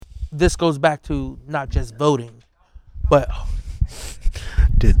this goes back to not just voting, but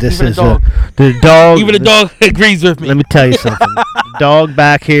Dude, this even is the dog. the dog. Even the dog agrees with me. Let me tell you something. Dog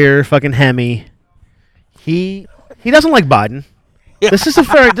back here, fucking Hemi. He doesn't like Biden. This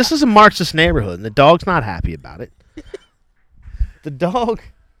is a Marxist neighborhood, and the dog's not happy about it. The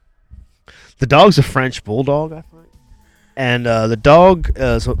dog's a French bulldog, I think, and the dog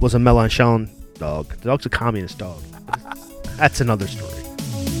was a Mélenchon dog. The dog's a communist dog. That's another story.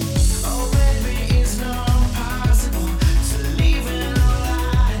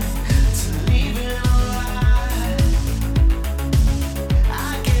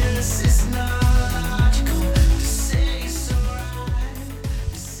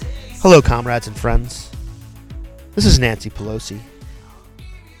 Hello, comrades and friends. This is Nancy Pelosi.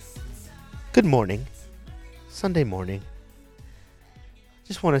 Good morning. Sunday morning.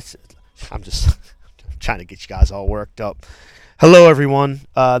 I'm just trying to get you guys all worked up. Hello, everyone.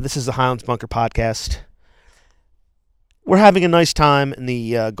 This is the Highlands Bunker Podcast. We're having a nice time in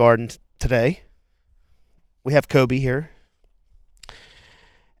the garden today. We have Kobe here.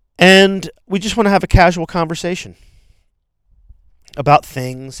 And we just want to have a casual conversation about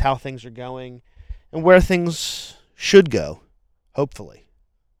things, how things are going, and where things should go, hopefully.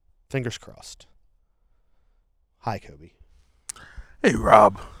 Fingers crossed. Hi, Kobe. Hey,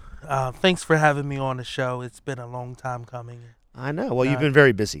 Rob. Thanks for having me on the show. It's been a long time coming. I know. Well, you've been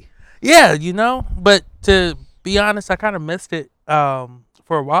very busy. Yeah, but to be honest, I kind of missed it.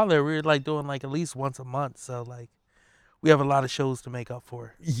 For a while there, we were doing at least once a month. So we have a lot of shows to make up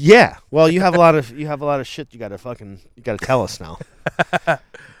for. Yeah. Well, you have a lot of shit you gotta tell us now.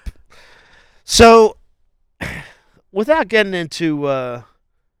 So, without getting into,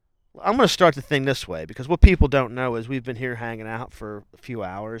 I'm gonna start the thing this way, because what people don't know is we've been here hanging out for a few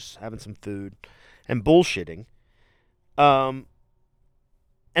hours, having some food, and bullshitting. And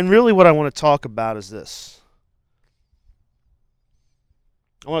really, what I want to talk about is this.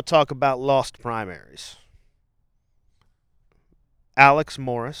 I want to talk about lost primaries. Alex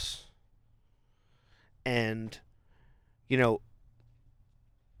Morris, and Shahid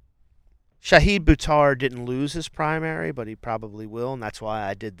Buttar didn't lose his primary, but he probably will, and that's why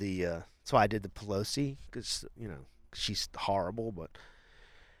I did the Pelosi, because she's horrible.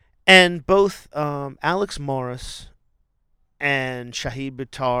 And both Alex Morris and Shahid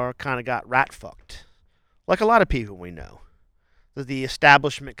Buttar kind of got rat fucked, like a lot of people we know. The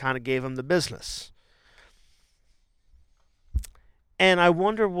establishment kind of gave them the business. And I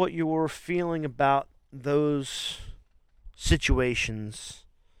wonder what you were feeling about those situations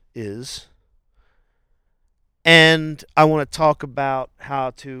is. And I want to talk about how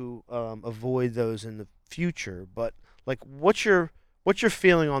to avoid those in the future. But what's your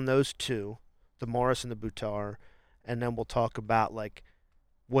feeling on those two, the Morris and the Buttar, and then we'll talk about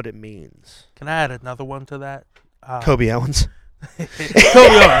what it means. Can I add another one to that? Kobe Owens. Kobe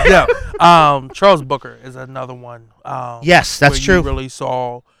Owens, yeah. Charles Booker is another one. Yes, that's true. You really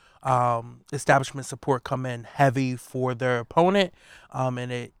saw establishment support come in heavy for their opponent,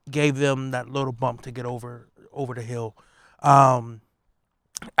 and it gave them that little bump to get over the hill.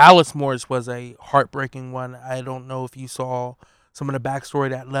 Alice Morris was a heartbreaking one. I don't know if you saw some of the backstory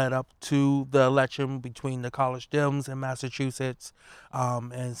that led up to the election between the college Dems in Massachusetts,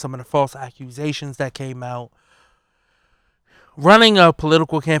 and some of the false accusations that came out. Running a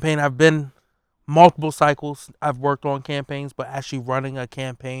political campaign, I've been multiple cycles. I've worked on campaigns, but actually running a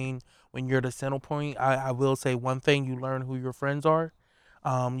campaign when you're the center point, I will say one thing: you learn who your friends are,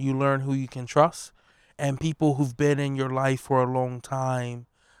 you learn who you can trust, and people who've been in your life for a long time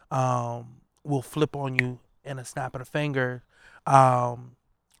will flip on you in a snap of a finger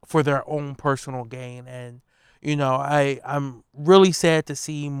for their own personal gain. And I'm really sad to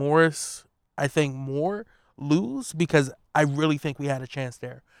see Morris, I think, more lose, because I really think we had a chance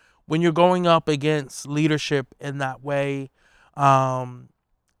there. When you're going up against leadership in that way,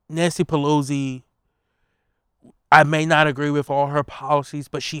 Nancy Pelosi, I may not agree with all her policies,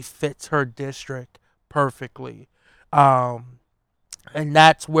 but she fits her district perfectly. And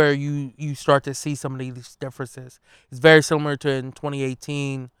that's where you start to see some of these differences. It's very similar to in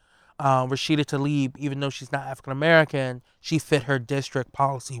 2018, Rashida Tlaib, even though she's not African American, she fit her district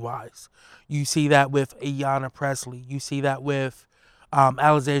policy-wise. You see that with Ayanna Pressley. You see that with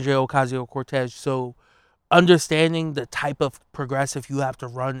Alexandria Ocasio-Cortez. So understanding the type of progressive you have to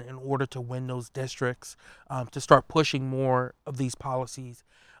run in order to win those districts, to start pushing more of these policies.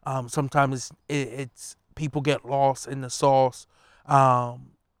 Sometimes it's people get lost in the sauce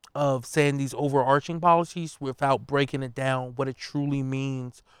of saying these overarching policies without breaking it down, what it truly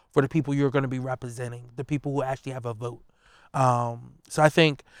means for the people you're going to be representing, the people who actually have a vote. So I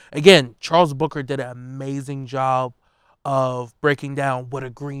think, again, Charles Booker did an amazing job of breaking down what a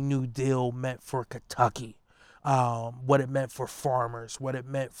Green New Deal meant for Kentucky, what it meant for farmers, what it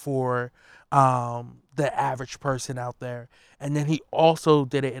meant for the average person out there. And then he also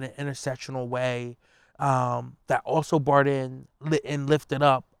did it in an intersectional way that also brought in and lifted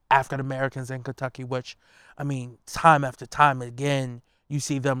up African Americans in Kentucky, which, I mean, time after time again, you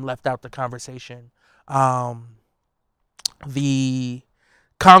see them left out the conversation. Um, the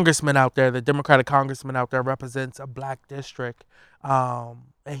congressman out there, the Democratic congressman out there, represents a black district. And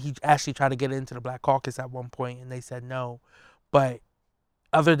he actually tried to get into the Black Caucus at one point, and they said no. But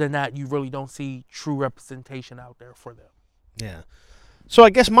other than that, you really don't see true representation out there for them. Yeah. So I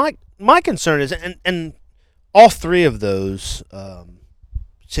guess my concern is, and all three of those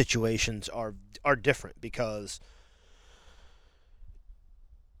situations are different because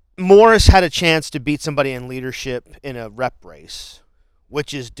Morris had a chance to beat somebody in leadership in a rep race,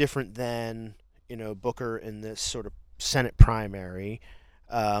 which is different than Booker in this sort of Senate primary,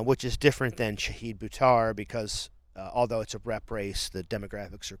 which is different than Shahid Buttar because although it's a rep race, the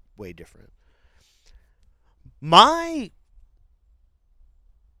demographics are way different. My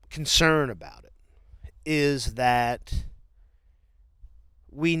concern about it is that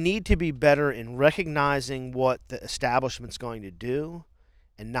we need to be better in recognizing what the establishment's going to do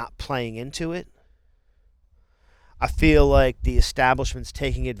and not playing into it. I feel like the establishment's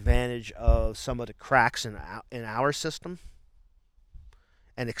taking advantage of some of the cracks in our system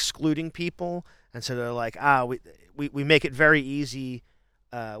and excluding people, and so they're like, we make it very easy.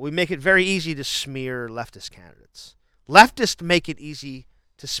 We make it very easy to smear leftist candidates. Leftists make it easy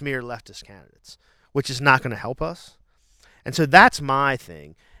to smear leftist candidates, which is not going to help us. And so that's my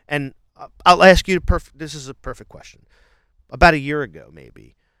thing. And I'll ask you this is a perfect question. About a year ago,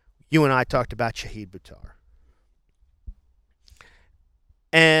 maybe, you and I talked about Shahid Buttar.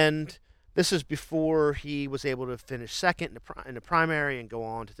 And this is before he was able to finish second in the primary and go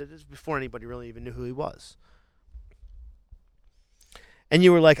on to this is before anybody really even knew who he was. And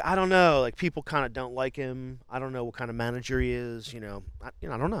you were like, I don't know, like people kind of don't like him. I don't know what kind of manager he is. I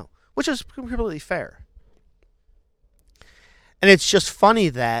don't know, which is completely fair. And it's just funny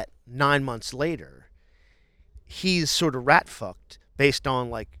that 9 months later, he's sort of rat fucked based on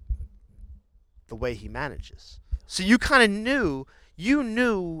like the way he manages. So you kind of knew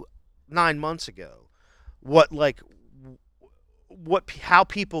 9 months ago how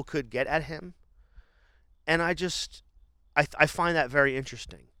people could get at him, and I find that very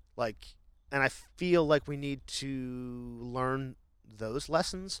interesting. And I feel like we need to learn those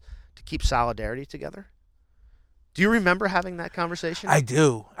lessons to keep solidarity together. Do you remember having that conversation? I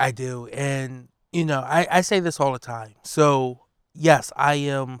do. And, I say this all the time. So, yes, I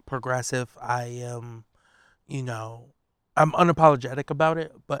am progressive. I'm unapologetic about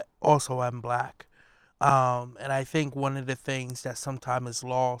it, but also I'm black. And I think one of the things that sometimes is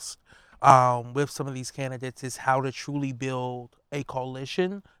lost with some of these candidates is how to truly build a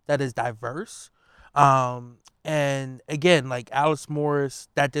coalition that is diverse. And again, like Alice Morris,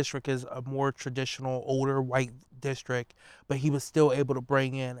 that district is a more traditional, older white district, but he was still able to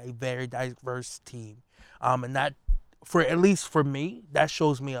bring in a very diverse team. And that, for at least for me, that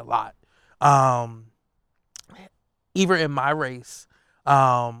shows me a lot. Even in my race,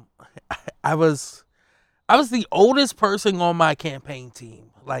 I was the oldest person on my campaign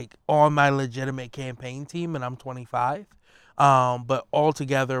team, like on my legitimate campaign team, and I'm 25. But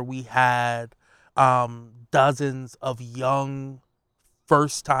altogether, we had dozens of young,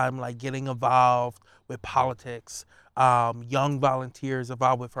 first time like getting involved with politics, young volunteers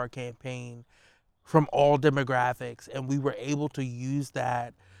involved with our campaign from all demographics, and we were able to use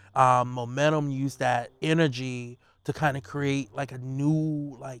that momentum, use that energy to kind of create like a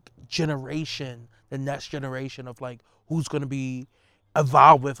new like generation, the next generation of like who's going to be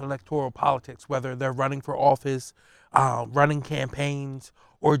involved with electoral politics, whether they're running for office, running campaigns,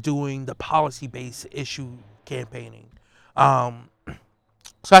 or doing the policy-based issue campaigning.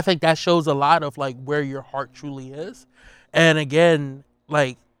 So I think that shows a lot of like where your heart truly is. And again,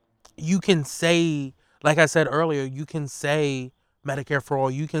 like you can say, like I said earlier, you can say Medicare for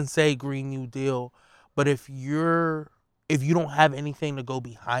all, you can say Green New Deal, but if you don't have anything to go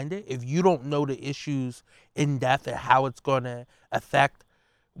behind it, if you don't know the issues in depth and how it's going to affect,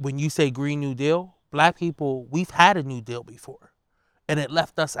 when you say Green New Deal, black people, we've had a New Deal before and it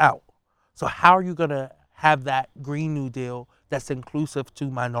left us out. So how are you going to have that Green New Deal that's inclusive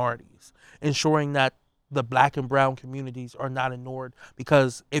to minorities, ensuring that the black and brown communities are not ignored?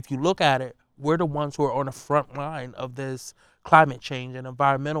 Because if you look at it, we're the ones who are on the front line of this climate change and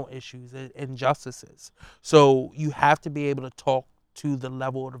environmental issues and injustices. So you have to be able to talk to the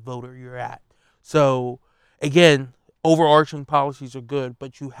level of the voter you're at. So again, overarching policies are good,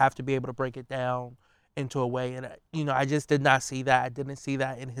 but you have to be able to break it down into a way. And I just did not see that. I didn't see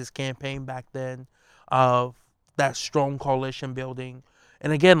that in his campaign back then, of that strong coalition building.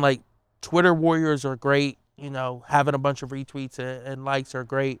 And again, like, Twitter warriors are great. Having a bunch of retweets and likes are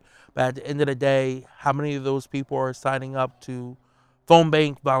great. But at the end of the day, how many of those people are signing up to phone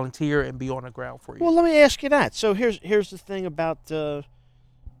bank, volunteer, and be on the ground for you? Well, let me ask you that. So here's the thing about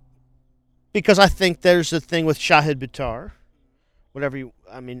because I think there's the thing with Shahid Buttar, whatever you.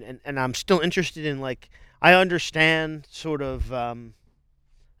 I mean, and I'm still interested in, like, I understand sort of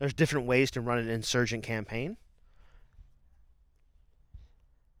there's different ways to run an insurgent campaign,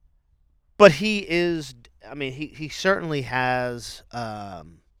 but he is. I mean, he certainly has the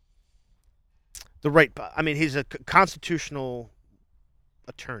right. I mean, he's a constitutional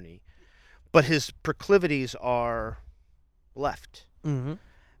attorney, but his proclivities are left. Mm-hmm.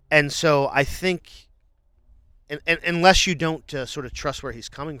 And so I think, and unless you don't sort of trust where he's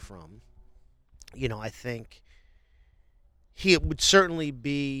coming from, I think he would certainly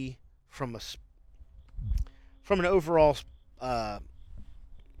be from an overall kind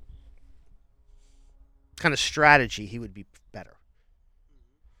of strategy, he would be better.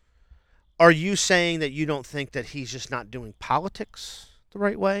 Are you saying that you don't think that he's just not doing politics the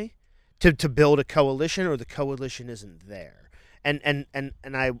right way to build a coalition, or the coalition isn't there? And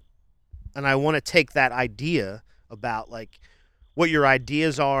I want to take that idea about, like, what your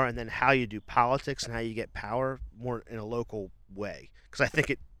ideas are and then how you do politics and how you get power more in a local way, because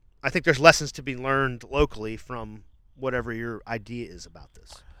I think there's lessons to be learned locally from whatever your idea is about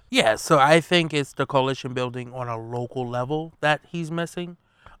this. Yeah, so I think it's the coalition building on a local level that he's missing.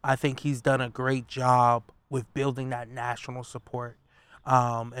 I think he's done a great job with building that national support,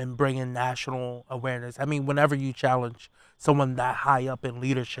 and bringing national awareness. I mean, whenever you challenge someone that high up in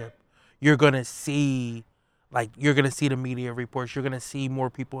leadership, you're gonna see, you're gonna see the media reports. You're gonna see more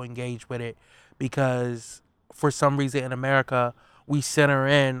people engage with it, because for some reason in America we center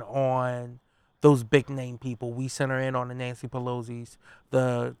in on those big name people. We center in on the Nancy Pelosi's,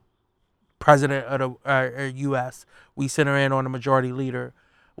 the president of the U.S. We center in on the majority leader.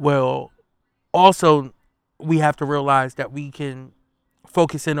 Well, also, we have to realize that we can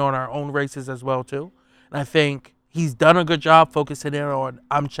focus in on our own races as well too. And I think he's done a good job focusing in on,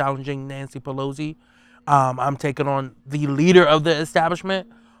 I'm challenging Nancy Pelosi. I'm taking on the leader of the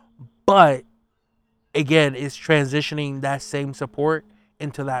establishment. But again, it's transitioning that same support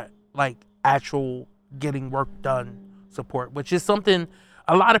into that, like, actual getting work done support, which is something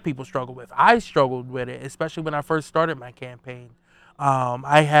a lot of people struggle with. I struggled with it, especially when I first started my campaign. I'm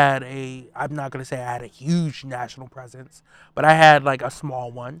not going to say I had a huge national presence, but I had, like, a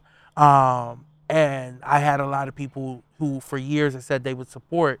small one. And I had a lot of people who for years had said they would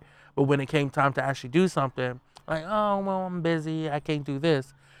support, but when it came time to actually do something, like, oh, well, I'm busy, I can't do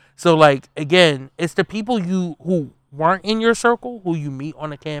this. So, like, again, it's the people who weren't in your circle, who you meet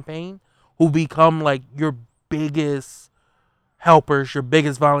on a campaign, who become, like, your biggest helpers, your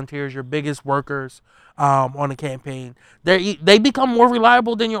biggest volunteers, your biggest workers, on a campaign. They become more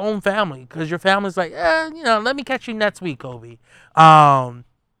reliable than your own family, because your family's like, let me catch you next week, Kobe.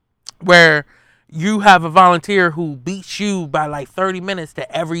 Where you have a volunteer who beats you by like 30 minutes to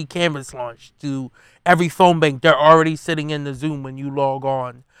every canvas launch, to every phone bank. They're already sitting in the Zoom when you log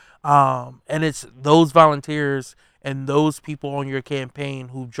on. And it's those volunteers and those people on your campaign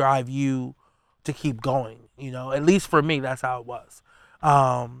who drive you to keep going. At least for me, that's how it was.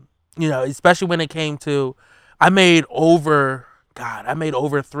 Especially when it came to, I made over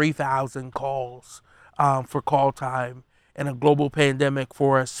 3,000 calls for call time in a global pandemic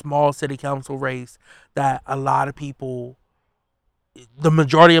for a small city council race that a lot of people, the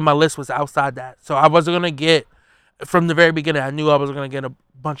majority of my list was outside that. So I wasn't going to get, from the very beginning, I knew I was going to get a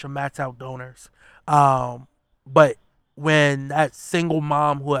bunch of max out donors. But when that single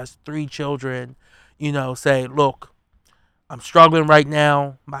mom who has 3 children, say, look, I'm struggling right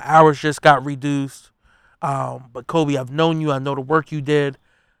now. My hours just got reduced. But Kobe, I've known you. I know the work you did.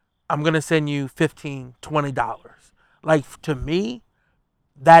 I'm going to send you $15, $20. Like, to me,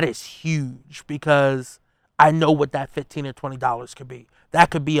 that is huge, because I know what that $15 or $20 could be.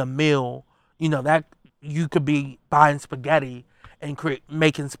 That could be a meal, that you could be buying spaghetti and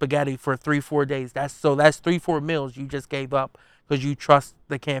making spaghetti for 3-4 days. That's 3-4 meals you just gave up, because you trust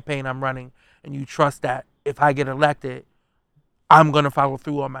the campaign I'm running, and you trust that if I get elected, I'm going to follow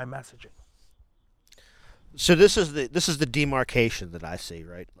through on my messaging. So this is the demarcation that I see,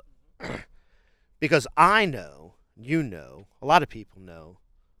 right? Because I know you know, a lot of people know,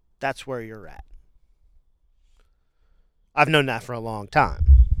 that's where you're at. I've known that for a long time.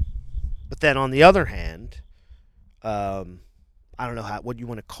 But then on the other hand, I don't know what you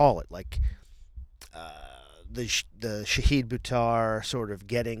want to call it, like uh, the Shahid Buttar sort of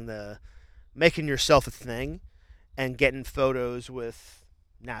making yourself a thing and getting photos with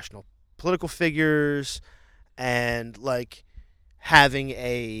national political figures and like having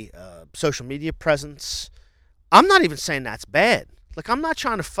a social media presence. I'm not even saying that's bad. Like, I'm not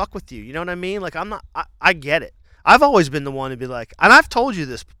trying to fuck with you. You know what I mean? Like, I'm not. I get it. I've always been the one to be like, and I've told you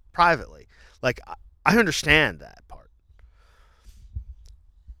this privately. Like, I understand that part.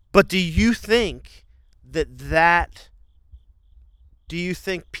 But do you think that do you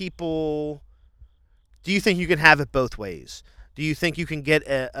think people do you think you can have it both ways? Do you think you can get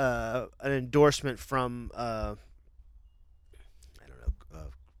an endorsement from I don't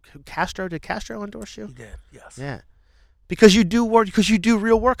know Castro? Did Castro endorse you? He did, yes. Yeah, because you do work, because you do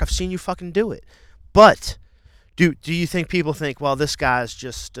real work. I've seen you fucking do it. But do you think people think, well, this guy's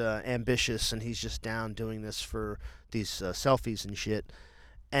just ambitious and he's just down doing this for these selfies and shit,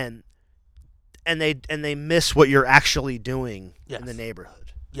 and they miss what you're actually doing in the Yes.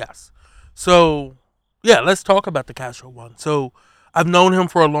 neighborhood? Yes. So, yeah, let's talk about the Castro one. So, I've known him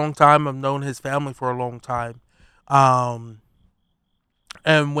for a long time. I've known his family for a long time. Um,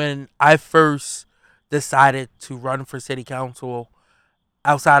 and when I first decided to run for city council,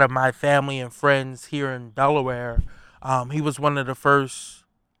 outside of my family and friends here in Delaware, he was one of the first.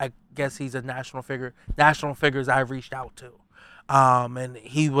 I guess he's a national figures I've reached out to, and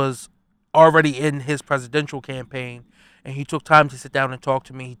he was already in his presidential campaign, and he took time to sit down and talk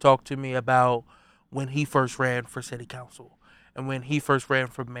to me. He talked to me about when he first ran for city council and when he first ran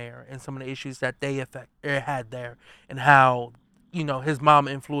for mayor and some of the issues that had there, and how his mom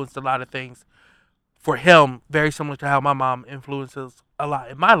influenced a lot of things for him, very similar to how my mom influences a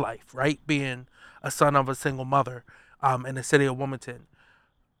lot in my life, right? Being a son of a single mother in the city of Wilmington.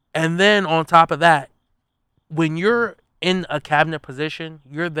 And then on top of that, when you're in a cabinet position,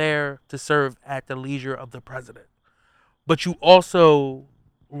 you're there to serve at the leisure of the president. But you also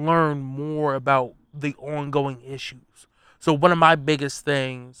learn more about the ongoing issues. So one of my biggest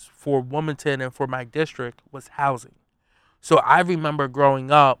things for Wilmington and for my district was housing. So I remember growing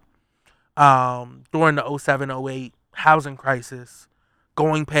up during the '07, '08 housing crisis,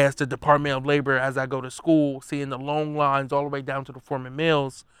 going past the Department of Labor as I go to school, seeing the long lines all the way down to the Foreman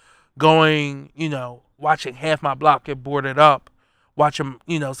Mills, going, watching half my block get boarded up, watching,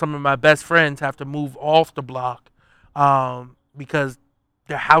 some of my best friends have to move off the block because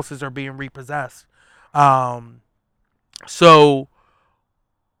their houses are being repossessed. Um, so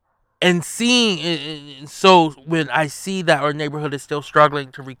so when I see that our neighborhood is still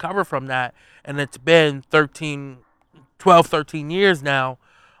struggling to recover from that, and it's been 12, 13 years now,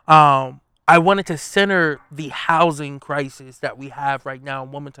 I wanted to center the housing crisis that we have right now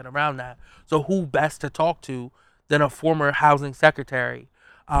in Wilmington around that. So who best to talk to than a former housing secretary,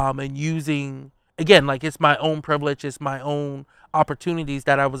 and using, again, like, it's my own privilege, it's my own opportunities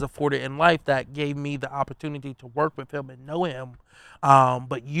that I was afforded in life that gave me the opportunity to work with him and know him,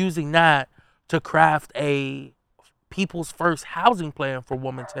 but using that to craft a people's first housing plan for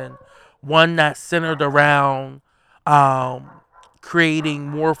Wilmington, one that's centered around um, creating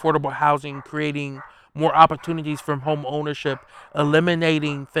more affordable housing, creating more opportunities from home ownership,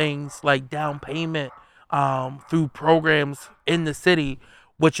 eliminating things like down payment through programs in the city,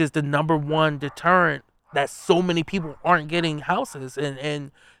 which is the number one deterrent that so many people aren't getting houses,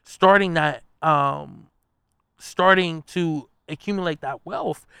 and starting that starting to accumulate that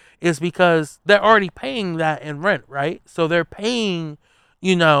wealth is because they're already paying that in rent, right? So they're paying,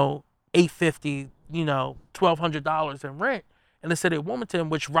 $850, $1,200 in rent in the city of Wilmington,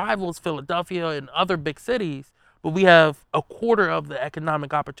 which rivals Philadelphia and other big cities. But we have a quarter of the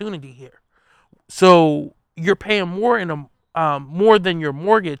economic opportunity here. So you're paying more than your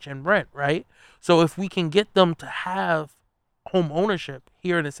mortgage and rent, right? So if we can get them to have home ownership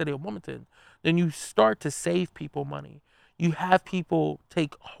here in the city of Wilmington, then you start to save people money. You have people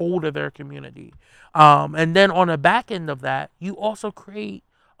take hold of their community. And then on the back end of that, you also create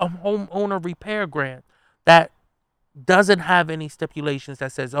a homeowner repair grant that doesn't have any stipulations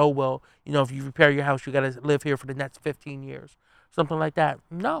that says, oh, well, if you repair your house, you got to live here for the next 15 years, something like that.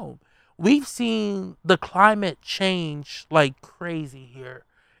 No, we've seen the climate change like crazy here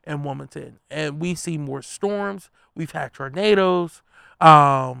in Wilmington, and we see more storms. We've had tornadoes,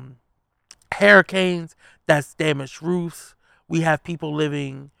 um, hurricanes that's damaged roofs. We have people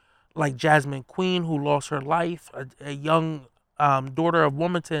living like Jasmine Queen, who lost her life, a young daughter of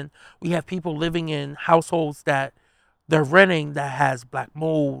Wilmington. We have people living in households that they're renting that has black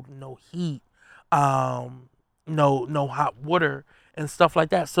mold, no heat, no hot water and stuff like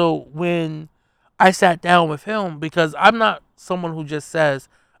that. So when I sat down with him, because I'm not someone who just says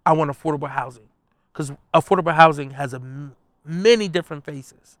I want affordable housing, because affordable housing has many different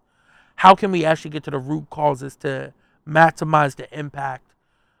faces. How can we actually get to the root causes to maximize the impact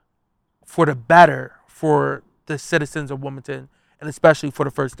for the better for the citizens of Wilmington and especially for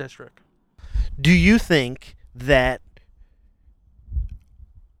the first district? Do you think that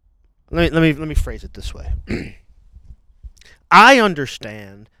let me phrase it this way. I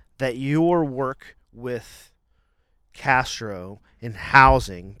understand that your work with Castro in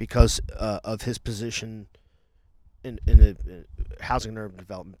housing, because of his position in the housing and urban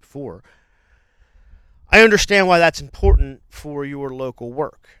development before, I understand why that's important for your local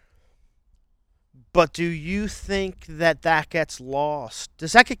work. But do you think that that gets lost?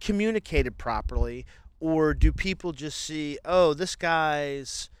 Does that get communicated properly, or do people just see, oh, this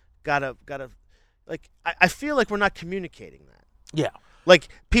guy's got a like? I feel like we're not communicating that. Yeah. Like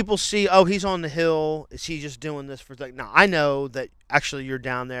people see, oh, he's on the hill. Is he just doing this for like? No, I know that actually you're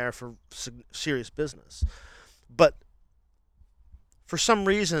down there for serious business, but for some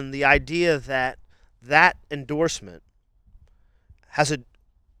reason, the idea that that endorsement has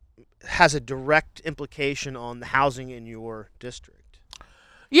a direct implication on the housing in your district.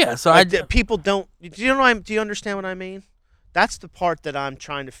 Yeah. So like, people don't. Do you know? Do you understand what I mean? That's the part that I'm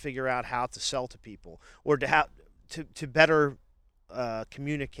trying to figure out how to sell to people, or to better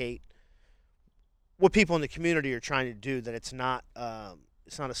communicate what people in the community are trying to do. That it's not a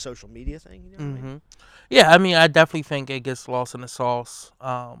social media thing. You know what I mean? Yeah, I mean, I definitely think it gets lost in the sauce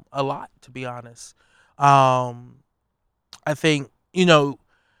a lot, to be honest. I think,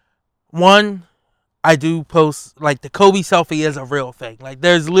 one, I do post, like, the Kobe selfie is a real thing. Like,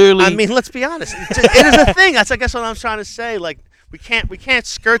 there's literally... I mean, let's be honest. It is a thing. That's, I guess, what I'm trying to say. Like, we can't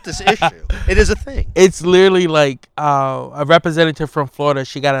skirt this issue. It is a thing. It's literally, like, a representative from Florida,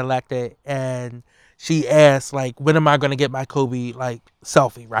 she got elected, and she asked, like, when am I going to get my Kobe, like,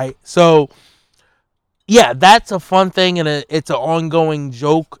 selfie, right? So... yeah, that's a fun thing, and it's an ongoing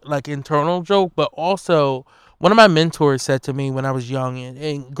joke, like internal joke. But also, one of my mentors said to me when I was young,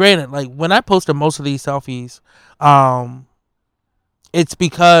 and granted, like when I posted most of these selfies, it's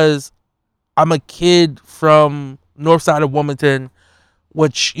because I'm a kid from north side of Wilmington,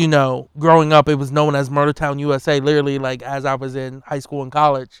 which, growing up, it was known as Murdertown, USA, literally, like as I was in high school and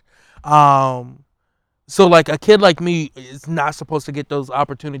college. So, like, a kid like me is not supposed to get those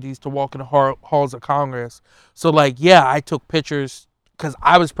opportunities to walk in the halls of Congress. So, like, yeah, I took pictures because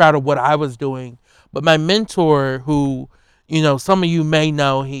I was proud of what I was doing. But my mentor, who, some of you may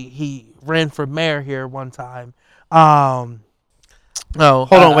know, he ran for mayor here one time. Hold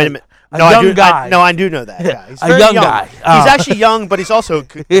on, wait a minute. No, young guy. I do know that guy. He's a young young guy. He's actually young, but he's also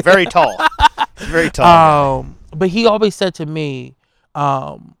very tall. He's very tall. But he always said to me,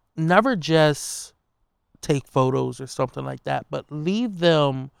 never just take photos or something like that, but leave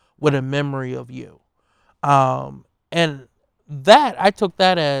them with a memory of you. And that, I took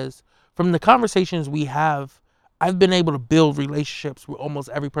that as, from the conversations we have, I've been able to build relationships with almost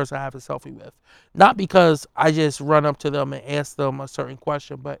every person I have a selfie with. Not because I just run up to them and ask them a certain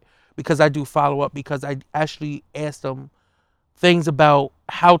question, but because I do follow up, because I actually ask them things about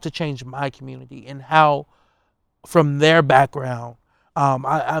how to change my community and how, from their background,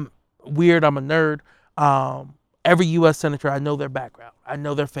 I'm weird, I'm a nerd. Every U.S. senator, I know their background. I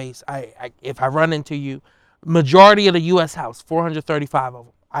know their face. If I run into you, majority of the U.S. House, 435 of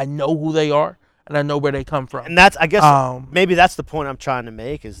them, I know who they are and I know where they come from. And that's, I guess, maybe that's the point I'm trying to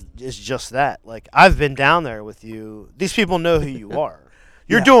make is just that. Like, I've been down there with you. These people know who you are.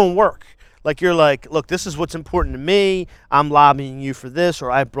 You're doing work. Like, you're like, look, this is what's important to me. I'm lobbying you for this, or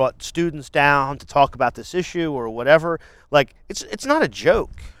I brought students down to talk about this issue or whatever. Like, it's not a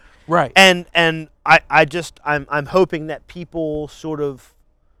joke. Right. And I'm hoping that people sort of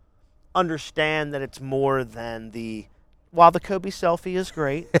understand that it's more than while the Kobe selfie is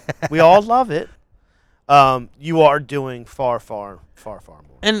great, we all love it. You are doing far more.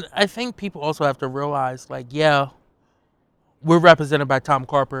 And I think people also have to realize, like, yeah, we're represented by Tom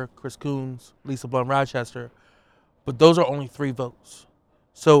Carper, Chris Coons, Lisa Blunt Rochester, but those are only 3 votes.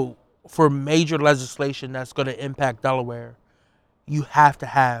 So for major legislation that's going to impact Delaware, you have to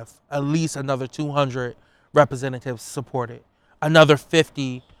have at least another 200 representatives support it. Another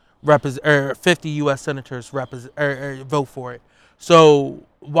 50 U.S. senators vote for it. So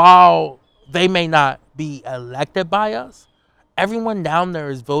while they may not be elected by us, everyone down there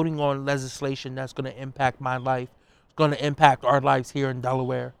is voting on legislation that's going to impact my life, going to impact our lives here in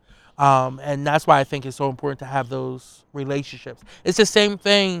Delaware. And that's why I think it's so important to have those relationships. It's the same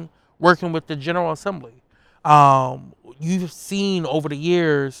thing working with the General Assembly. You've seen over the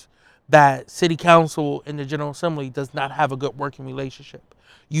years that City Council and the General Assembly does not have a good working relationship.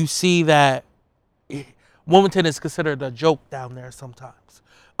 You see that Wilmington is considered a joke down there sometimes.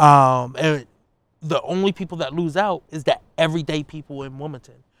 And the only people that lose out is the everyday people in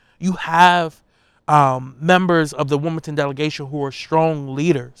Wilmington. You have members of the Wilmington delegation who are strong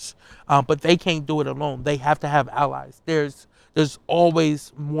leaders, but they can't do it alone. They have to have allies. There's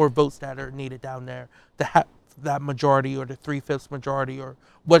always more votes that are needed down there to have that majority or the 3/5 majority or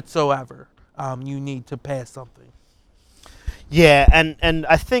whatsoever you need to pass something. Yeah, and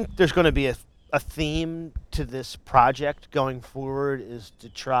I think there's going to be a theme to this project going forward is to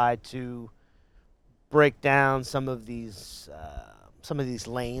try to break down some of these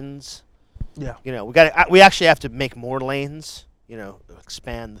lanes. Yeah. We actually have to make more lanes.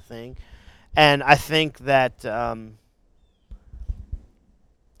 Expand the thing, and I think that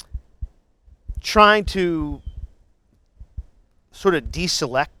trying to sort of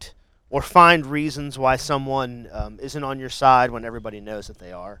deselect or find reasons why someone isn't on your side when everybody knows that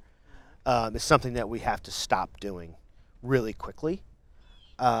they are is something that we have to stop doing really quickly.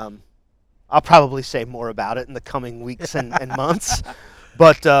 I'll probably say more about it in the coming weeks and months,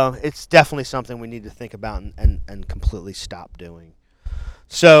 but it's definitely something we need to think about and completely stop doing.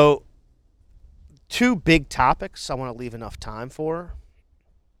 So, two big topics I want to leave enough time for.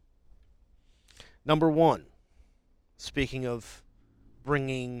 Number one, speaking of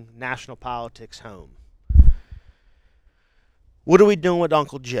bringing national politics home, what are we doing with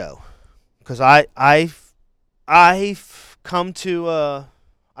Uncle Joe? Because I've come to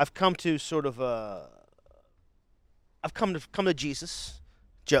sort of I've come to Jesus.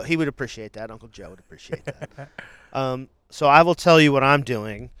 Joe, he would appreciate that. Uncle Joe would appreciate that. So I will tell you what I'm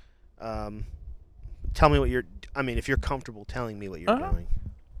doing. Tell me what you're. I mean, if you're comfortable telling me what you're doing.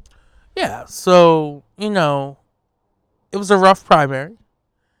 Yeah. So it was a rough primary,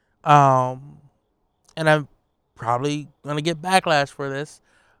 and I'm probably gonna get backlash for this,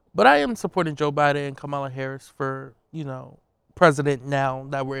 but I am supporting Joe Biden and Kamala Harris for president now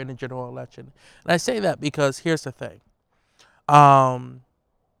that we're in a general election. And I say that because here's the thing.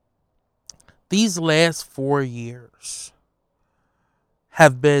 These last 4 years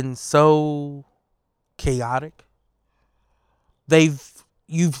have been so chaotic.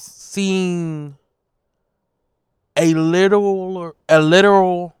 You've seen a literal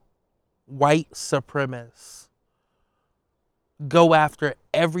white supremacist go after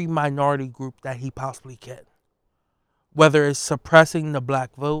every minority group that he possibly can. Whether it's suppressing the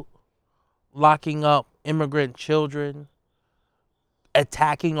black vote, locking up immigrant children,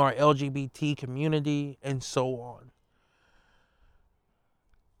 attacking our LGBT community, and so on.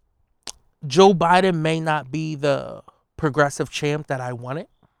 Joe Biden may not be the progressive champ that I wanted,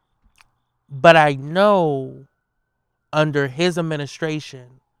 but I know under his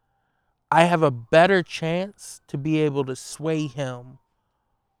administration, I have a better chance to be able to sway him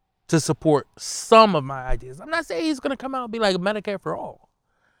to support some of my ideas. I'm not saying he's going to come out and be like Medicare for all,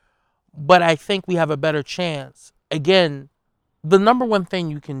 but I think we have a better chance. Again, the number one thing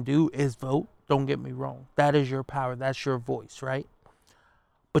you can do is vote. Don't get me wrong. That is your power. That's your voice, right?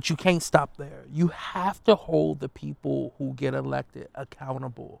 But you can't stop there. You have to hold the people who get elected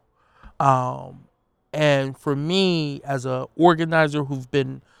accountable. And for me, as an organizer who's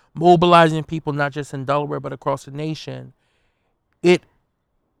been mobilizing people, not just in Delaware, but across the nation, it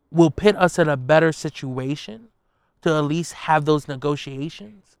will put us in a better situation to at least have those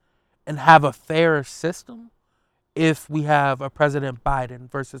negotiations and have a fairer system if we have a President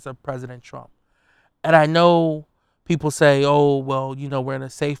Biden versus a President Trump. And I know people say, oh, well, we're in a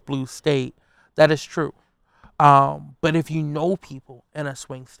safe blue state. That is true. But if you know people in a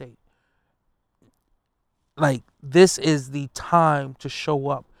swing state, like, this is the time to show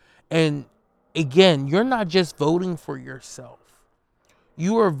up. And again, you're not just voting for yourself.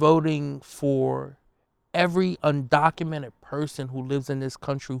 You are voting for every undocumented person who lives in this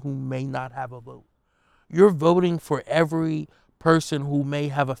country who may not have a vote. You're voting for every person who may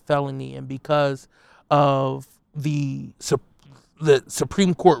have a felony, and because of the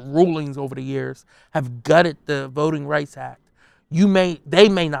Supreme Court rulings over the years have gutted the Voting Rights Act, they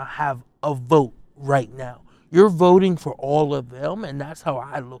may not have a vote right now. You're voting for all of them, and that's how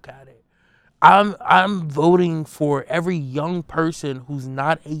I look at it. I'm voting for every young person who's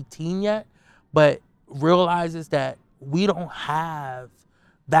not 18 yet, but realizes that we don't have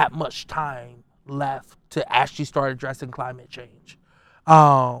that much time left to actually start addressing climate change.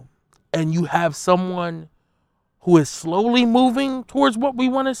 And you have someone who is slowly moving towards what we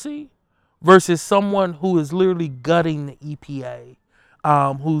want to see versus someone who is literally gutting the EPA,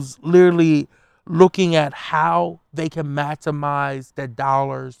 who's literally looking at how they can maximize the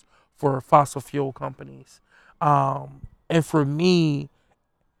dollars for fossil fuel companies. And for me,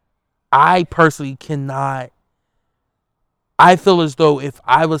 I personally cannot. I feel as though if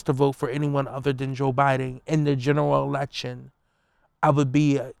I was to vote for anyone other than Joe Biden in the general election, I would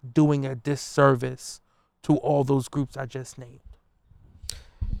be doing a disservice to all those groups I just named.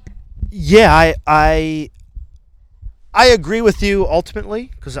 Yeah, I agree with you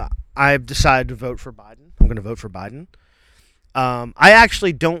ultimately because I've decided to vote for Biden. I'm going to vote for Biden. I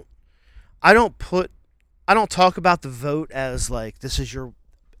actually don't. I don't put. I don't talk about the vote as like this is your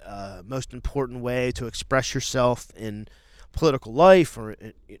most important way to express yourself in political life or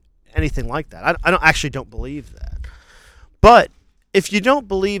anything like that. I don't actually don't believe that. But if you don't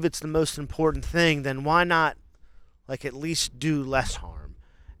believe it's the most important thing, then why not like at least do less harm?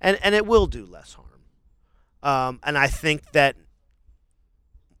 And it will do less harm. And I think that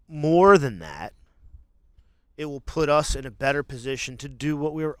more than that, it will put us in a better position to do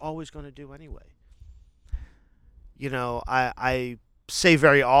what we were always going to do anyway. You know, I say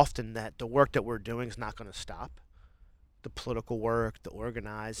very often that the work that we're doing is not going to stop. The political work, the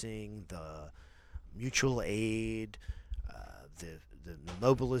organizing, the mutual aid, the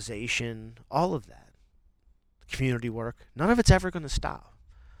mobilization, all of that, community work, none of it's ever going to stop.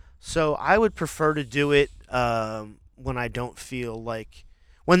 So I would prefer to do it when I don't feel like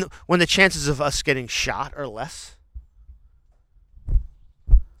when the chances of us getting shot are less.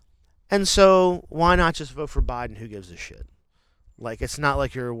 And so why not just vote for Biden? Who gives a shit? Like it's not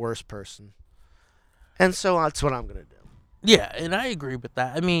like you're a worse person. And so that's what I'm gonna do. Yeah, and I agree with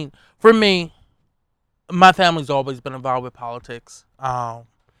that. I mean, for me, my family's always been involved with politics. My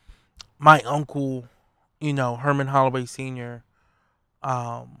uncle, Herman Holloway Sr.,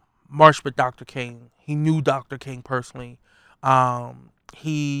 marched with Dr. King. He knew Dr. King personally.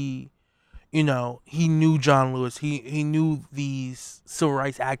 He he knew John Lewis. He knew these civil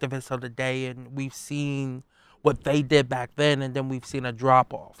rights activists of the day, and we've seen what they did back then, and then we've seen a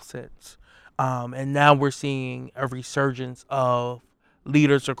drop off since. And now we're seeing a resurgence of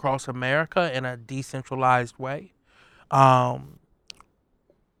leaders across America in a decentralized way. Um,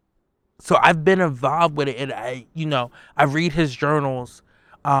 so I've been involved with it, and I read his journals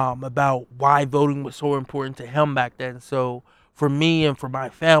about why voting was so important to him back then. So for me and for my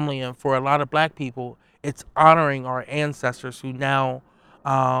family and for a lot of black people, it's honoring our ancestors who now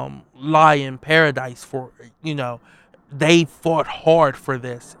lie in paradise for, they fought hard for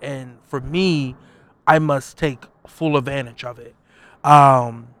this. And for me, I must take full advantage of it.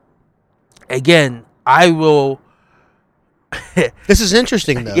 Um, Again, I will. This is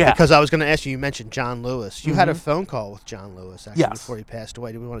interesting though, Yeah. because I was going to ask you. You mentioned John Lewis. You had a Mhm. phone call with John Lewis actually Yes. before he passed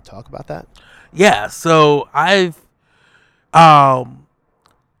away. Do we want to talk about that? Yeah. So um,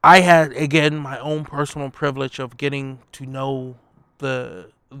 I had again my own personal privilege of getting to know the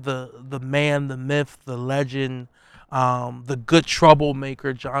man, the myth, the legend, the good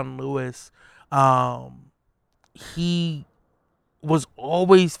troublemaker, John Lewis. Um, he was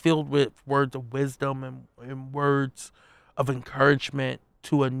always filled with words of wisdom and words of encouragement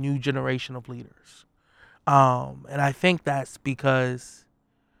to a new generation of leaders. And I think that's because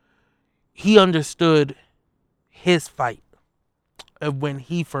he understood his fight of when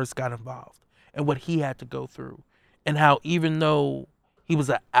he first got involved and what he had to go through, and how even though he was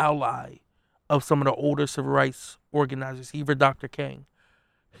an ally of some of the older civil rights organizers, even Dr. King,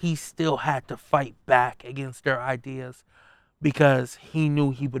 he still had to fight back against their ideas because he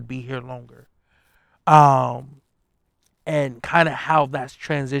knew he would be here longer. Um, and kind of how that's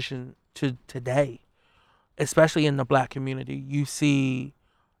transitioned to today, especially in the black community. You see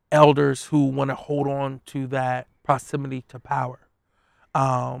elders who want to hold on to that proximity to power.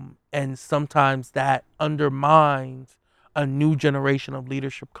 And sometimes that undermines a new generation of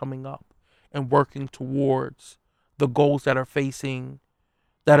leadership coming up and working towards the goals that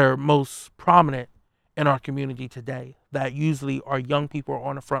are most prominent in our community today, that usually our young people are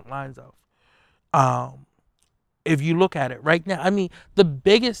on the front lines of. Um, if you look at it right now, I mean, the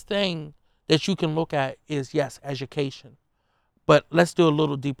biggest thing that you can look at is, yes, education. But let's do a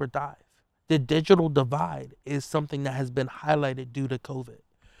little deeper dive. The digital divide is something that has been highlighted due to COVID.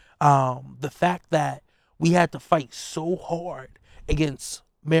 The fact that we had to fight so hard against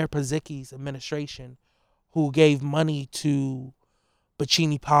Mayor Pazicki's administration, who gave money to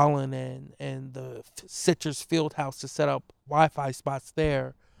Bacini Pollen and the Citrus Fieldhouse to set up Wi-Fi spots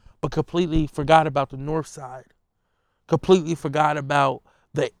there, but completely forgot about the north side, completely forgot about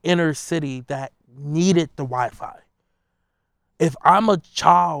the inner city that needed the Wi-Fi. If I'm a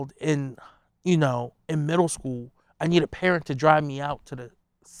child in middle school, I need a parent to drive me out to the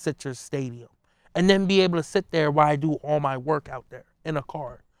Citrus Stadium and then be able to sit there while I do all my work out there in a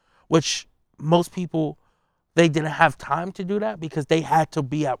car, which most people, they didn't have time to do that because they had to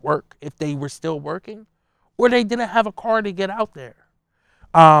be at work if they were still working, or they didn't have a car to get out there.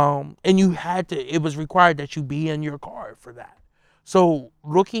 And it was required that you be in your car for that. So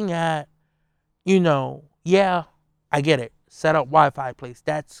looking at, yeah, I get it. Set up Wi-Fi place.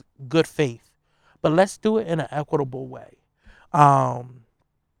 That's good faith. But let's do it in an equitable way. I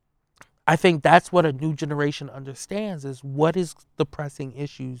think that's what a new generation understands is what is the pressing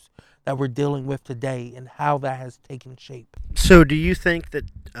issues that we're dealing with today and how that has taken shape. So do you think that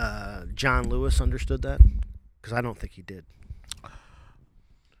John Lewis understood that? Because I don't think he did.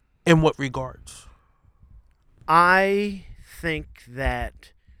 In what regards? I think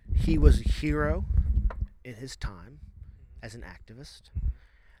that he was a hero in his time as an activist.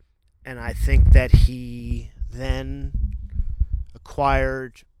 And I think that he then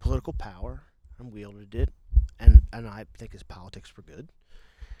acquired political power and wielded it. And I think his politics were good.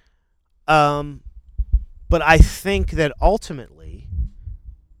 But I think that ultimately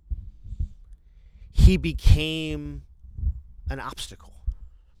he became an obstacle.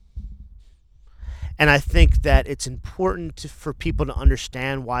 And I think that it's important for people to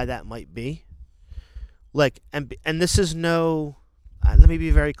understand why that might be. And this is no. Let me be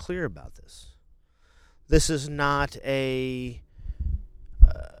very clear about this. This is not an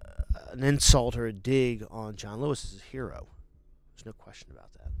insult or a dig on John Lewis as a hero. There's no question about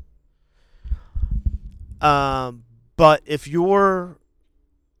that. But if your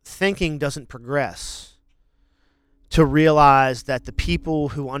thinking doesn't progress to realize that the people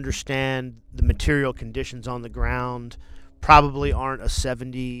who understand the material conditions on the ground probably aren't a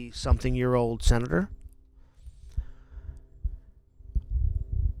 70-something-year-old senator,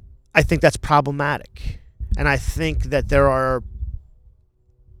 I think that's problematic. And I think that there are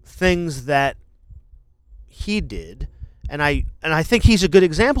things that he did, and I think he's a good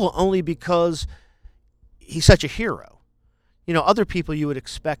example only because he's such a hero. Other people you would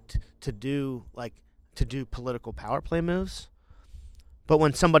expect to do political power play moves. But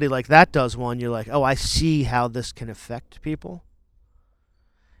when somebody like that does one, you're like, oh, I see how this can affect people.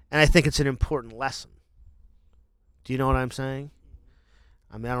 And I think it's an important lesson. Do you know what I'm saying?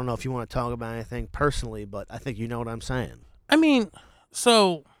 I mean, I don't know if you want to talk about anything personally, but I think you know what I'm saying. I mean,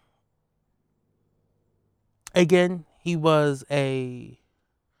 so, again, he was a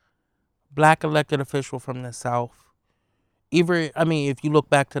black elected official from the South. If you look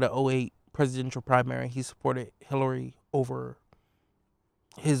back to the 2008 presidential primary, he supported Hillary over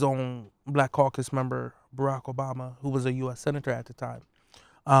his own Black Caucus member, Barack Obama, who was a U.S. Senator at the time,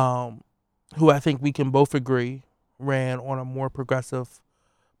 who I think we can both agree ran on a more progressive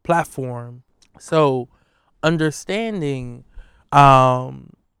platform. So understanding how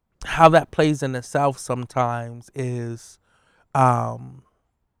that plays in the South sometimes is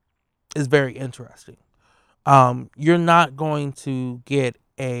very interesting. You're not going to get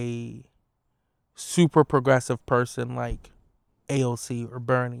a super progressive person like AOC or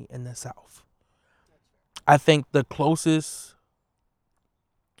Bernie in the South. I think the closest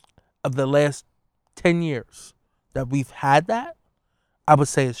of the last 10 years that we've had that, I would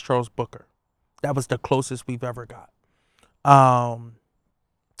say, is Charles Booker. That was the closest we've ever got.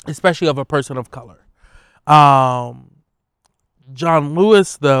 Especially of a person of color. John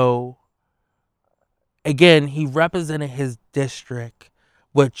Lewis, though, again, he represented his district,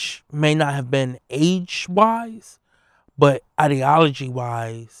 which may not have been age-wise, but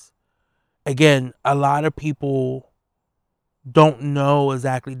ideology-wise, again, a lot of people don't know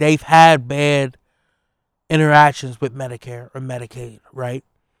exactly. They've had bad interactions with Medicare or Medicaid, right?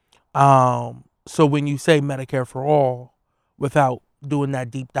 So when you say Medicare for all, without doing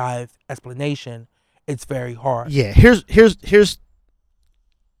that deep dive explanation, it's very hard. Yeah, here's.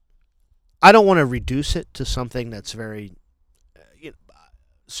 I don't want to reduce it to something that's very.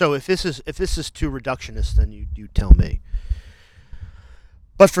 So if this is too reductionist, then you tell me.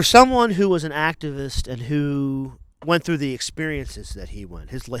 But for someone who was an activist and who went through the experiences that he went,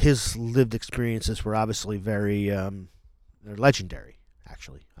 his lived experiences were obviously very they're legendary.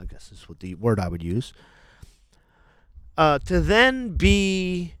 Actually, I guess is what the word I would use. To then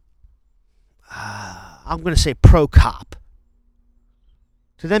be, I'm going to say pro cop.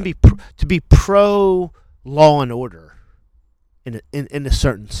 To then be pro law and order, in a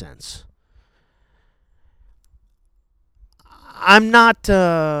certain sense. I'm not.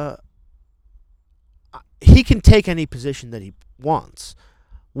 He can take any position that he wants,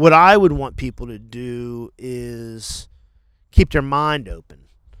 What I would want people to do is keep their mind open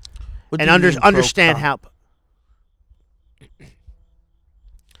What and do you mean understand pro-con? how.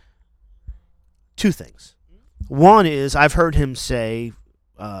 Two things. One is I've heard him say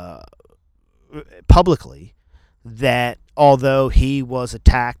publicly that although he was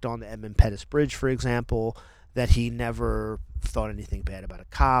attacked on the Edmund Pettus Bridge, for example, that he never thought anything bad about a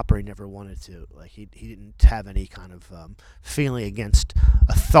cop, or he never wanted to, like, he didn't have any kind of feeling against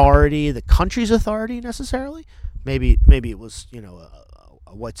authority, the country's authority necessarily. Maybe it was,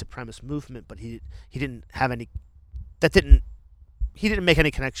 a white supremacist movement, but he didn't have any, that didn't he didn't make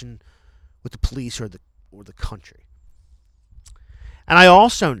any connection with the police or the country. And I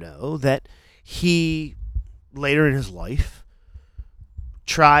also know that he later in his life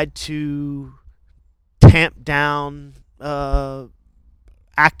tried to tamp down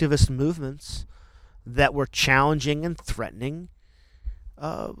activist movements that were challenging and threatening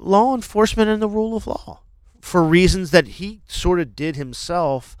law enforcement and the rule of law for reasons that he sort of did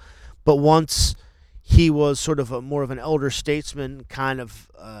himself, but once he was sort of more of an elder statesman, kind of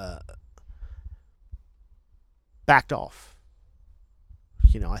backed off.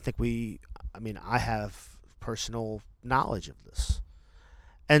 I have personal knowledge of this.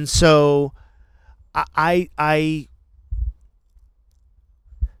 And so I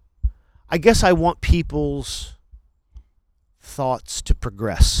guess I want people's thoughts to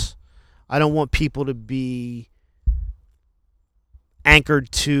progress. I don't want people to be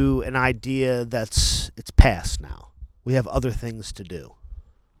anchored to an idea it's past now. We have other things to do.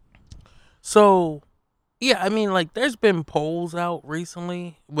 So, yeah, I mean, like, there's been polls out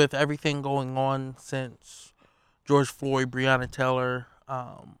recently with everything going on since George Floyd, Breonna Taylor,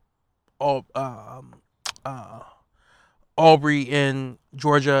 all, Aubrey in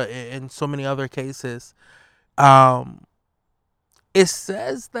Georgia, and so many other cases. Um, it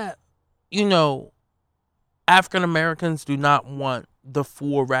says that, African Americans do not want the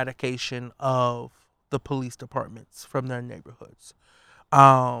full eradication of the police departments from their neighborhoods.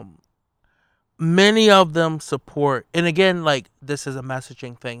 Um, Many of them support, and again, like, this is a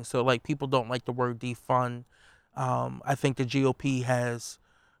messaging thing, so, like, people don't like the word defund. I think the GOP has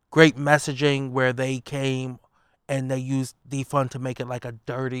great messaging where they came and they used defund to make it like a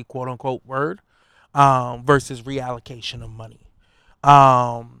dirty quote unquote word, versus reallocation of money.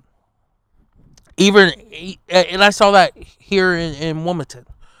 Um, Even, and I saw that here in Wilmington.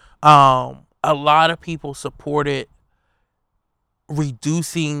 A lot of people supported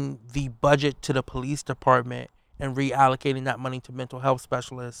reducing the budget to the police department and reallocating that money to mental health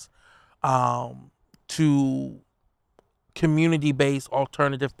specialists, to community-based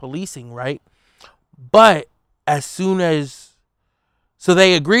alternative policing, right? But as soon as, so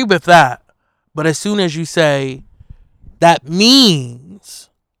they agree with that, but as soon as you say that means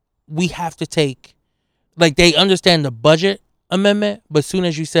we have to take, like, they understand the budget amendment, but as soon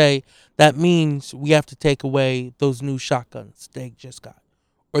as you say that means we have to take away those new shotguns they just got,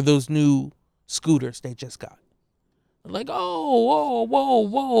 or those new scooters they just got, like, oh, whoa, whoa,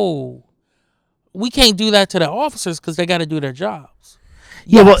 whoa, we can't do that to the officers because they got to do their jobs.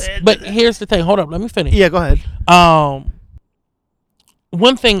 Yeah, Yes, but here's the thing. Hold up, let me finish. Yeah, go ahead.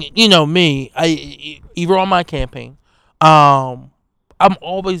 One thing, me, either on my campaign, I'm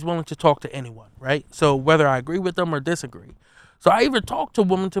always willing to talk to anyone, right? So whether I agree with them or disagree. So I even talked to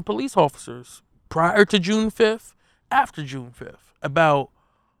Wilmington police officers prior to June 5th, after June 5th, about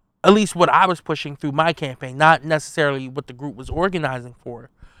at least what I was pushing through my campaign, not necessarily what the group was organizing for,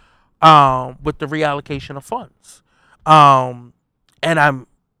 with the reallocation of funds. And I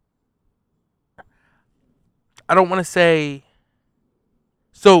don't want to say,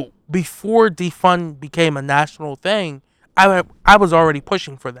 so before defund became a national thing, I was already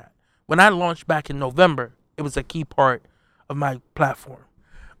pushing for that. When I launched back in November, it was a key part of my platform.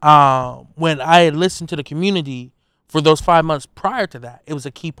 When I had listened to the community for those 5 months prior to that, it was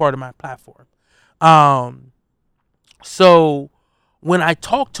a key part of my platform. So when I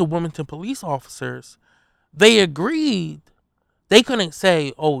talked to Wilmington police officers, they agreed. They couldn't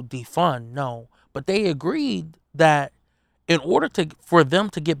say, oh, defund, no. But they agreed that in order for them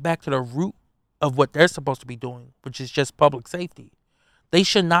to get back to the root of what they're supposed to be doing, which is just public safety, they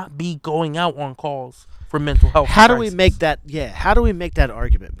should not be going out on calls for mental health. How do we make that? Yeah, how do we make that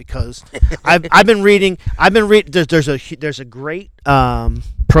argument? Because I've been reading. There's a great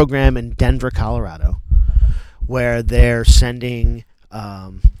program in Denver, Colorado, where they're sending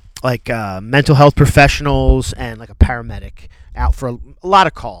mental health professionals and like a paramedic out for a lot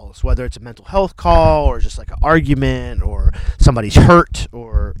of calls, whether it's a mental health call or just like an argument or somebody's hurt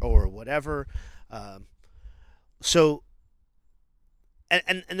or whatever. So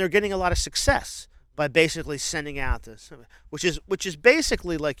and they're getting a lot of success by basically sending out this, which is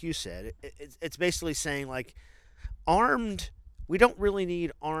basically like you said, it's basically saying like armed. We don't really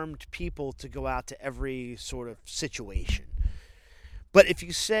need armed people to go out to every sort of situation. But if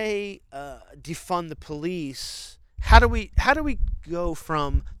you say defund the police, how do we go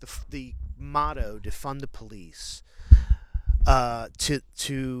from the motto defund the police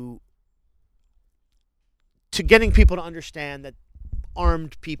to getting people to understand that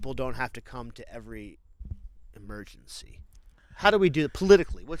armed people don't have to come to every emergency? How do we do it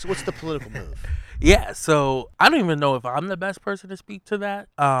politically? What's the political move? Yeah, so I don't even know if I'm the best person to speak to that.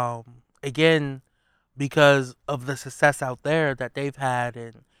 Again, because of the success out there that they've had,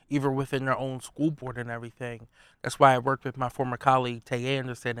 and even within their own school board and everything. That's why I worked with my former colleague Tay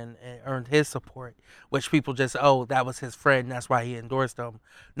Anderson and earned his support, which people just, oh, that was his friend, that's why he endorsed him.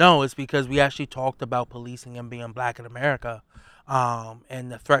 No, it's because we actually talked about policing and being black in America,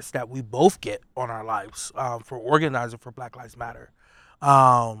 and the threats that we both get on our lives for organizing for Black Lives Matter.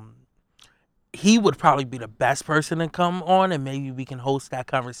 Um, he would probably be the best person to come on, and maybe we can host that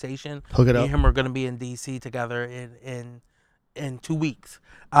conversation. Hook it Me up. and him are going to be in DC together in 2 weeks.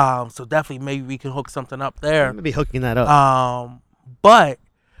 So definitely maybe we can hook something up there. I'm gonna be hooking that up. But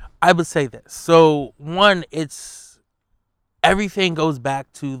I would say this. So one, it's everything goes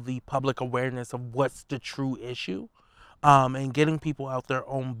back to the public awareness of what's the true issue, and getting people out their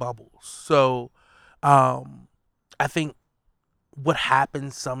own bubbles. So I think what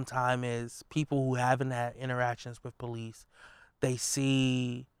happens sometime is people who haven't had interactions with police, they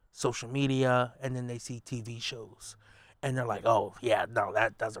see social media and then they see TV shows and they're like, oh yeah, no,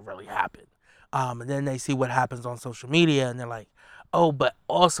 that doesn't really happen. And then they see what happens on social media and they're like, oh, but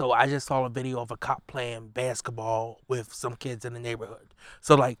also I just saw a video of a cop playing basketball with some kids in the neighborhood.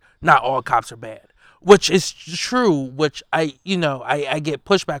 So like, not all cops are bad, which is true, which I get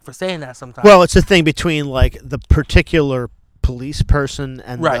pushback for saying that sometimes. Well, it's the thing between like the particular police person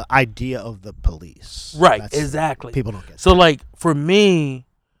and Right. the idea of the police. Right, That's- exactly. People don't get So like for me,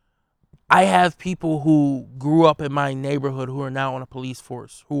 I have people who grew up in my neighborhood who are now on a police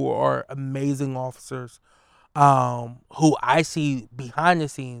force, who are amazing officers, who I see behind the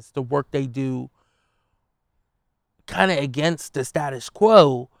scenes, the work they do kind of against the status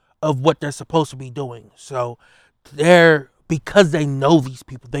quo of what they're supposed to be doing. So because they know these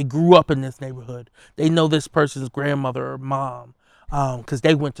people, they grew up in this neighborhood, they know this person's grandmother or mom, because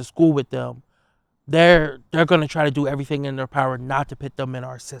they went to school with them. They're going to try to do everything in their power not to put them in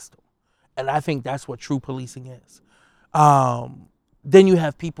our system. And I think that's what true policing is. Then you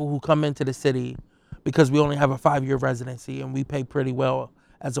have people who come into the city because we only have a 5-year residency and we pay pretty well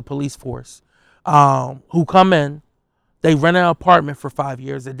as a police force, who come in, they rent an apartment for 5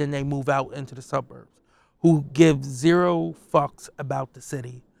 years and then they move out into the suburbs, who give zero fucks about the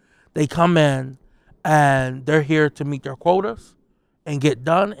city. They come in and they're here to meet their quotas and get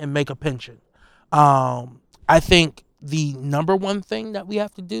done and make a pension. I think the number one thing that we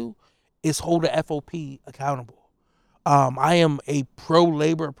have to do is hold the FOP accountable. I am a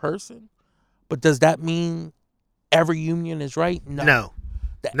pro-labor person, but does that mean every union is right? No.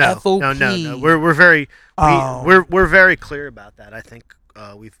 The No, FOP, no. We're very we're very clear about that. I think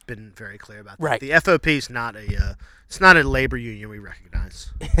we've been very clear about that. Right. The FOP is not a labor union we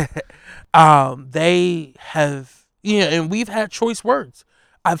recognize. they have, and we've had choice words.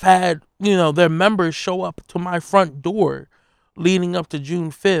 I've had, their members show up to my front door leading up to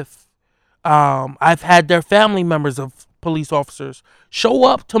June 5th. I've had their family members of police officers show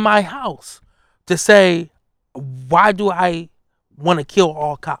up to my house to say, why do I want to kill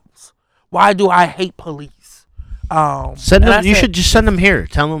all cops? Why do I hate police? Send them. You should just send them here.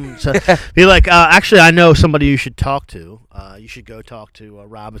 Tell them. Be like, actually, I know somebody you should talk to. You should go talk to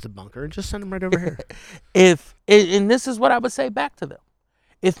Rob at the bunker and just send them right over here. And this is what I would say back to them.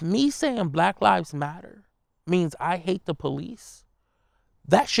 If me saying Black Lives Matter means I hate the police,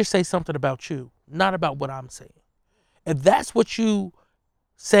 that should say something about you, not about what I'm saying. If that's what you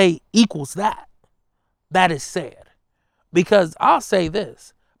say equals that is sad. Because I'll say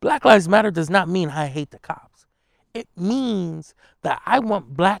this, Black Lives Matter does not mean I hate the cops. It means that I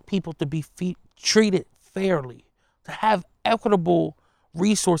want black people to be treated fairly, to have equitable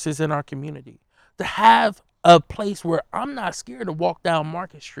resources in our community, to have a place where I'm not scared to walk down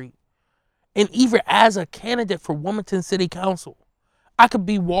Market Street. And even as a candidate for Wilmington City Council, I could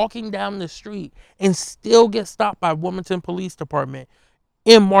be walking down the street and still get stopped by Wilmington Police Department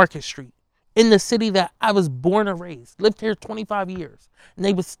in Market Street, in the city that I was born and raised, lived here 25 years, and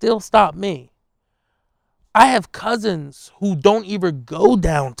they would still stop me. I have cousins who don't even go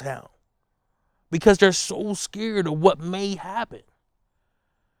downtown because they're so scared of what may happen.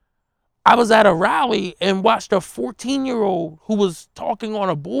 I was at a rally and watched a 14-year-old who was talking on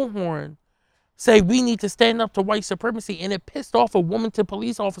a bullhorn say we need to stand up to white supremacy, and it pissed off a Wilmington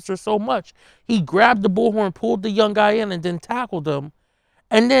police officer so much he grabbed the bullhorn, pulled the young guy in, and then tackled him.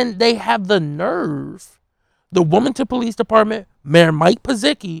 And then they have the nerve, the Wilmington Police Department, Mayor Mike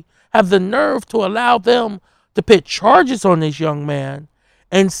Pizicki, have the nerve to allow them to put charges on this young man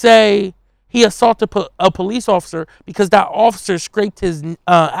and say he assaulted a police officer because that officer scraped his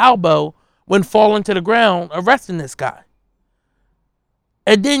elbow when falling to the ground, arresting this guy.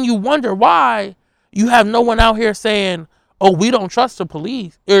 And then you wonder why you have no one out here saying, oh, we don't trust the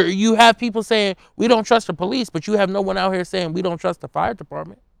police. Or you have people saying, we don't trust the police, but you have no one out here saying, we don't trust the fire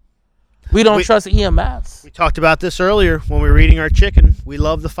department. We don't trust EMS. We talked about this earlier when we were eating our chicken. We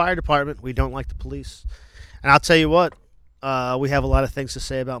love the fire department. We don't like the police. And I'll tell you what, we have a lot of things to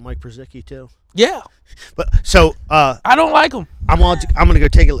say about Mike Pizicki, too. Yeah. But so I don't like him. I'm going to go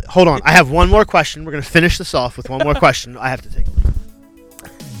take a hold on. I have one more question. We're going to finish this off with one more question. I have to take a leave.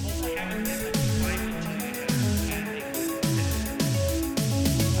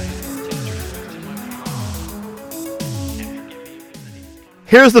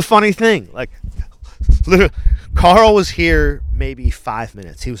 Here's the funny thing. Like, Carl was here maybe 5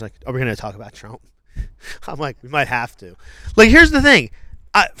 minutes. He was like, are we going to talk about Trump? I'm like, we might have to. Like, here's the thing.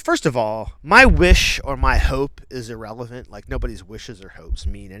 First of all, my wish or my hope is irrelevant. Like, nobody's wishes or hopes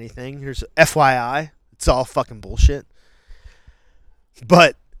mean anything. Here's FYI. It's all fucking bullshit.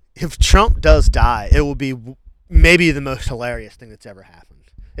 But if Trump does die, it will be maybe the most hilarious thing that's ever happened.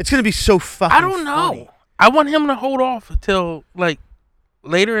 It's going to be so fucking I don't know. funny. I want him to hold off until, like,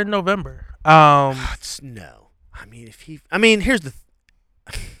 later in November. No. I mean, here's the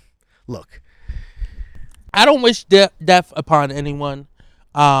look. I don't wish death upon anyone.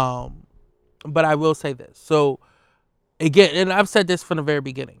 But I will say this. So, again, and I've said this from the very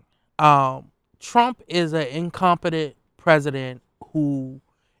beginning. Trump is an incompetent president who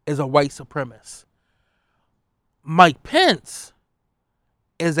is a white supremacist. Mike Pence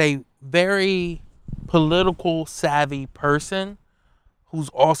is a very political savvy person who's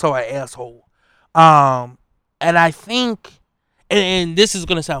also an asshole. And I think, and this is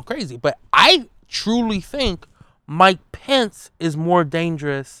going to sound crazy, but I truly think Mike Pence is more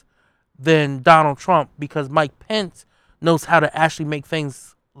dangerous than Donald Trump because Mike Pence knows how to actually make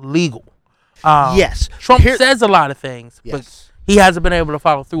things legal. Yes. Trump says a lot of things, yes, but he hasn't been able to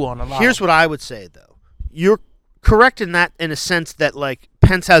follow through on a lot. Here's what I would say, though. You're correct in that, in a sense that, like,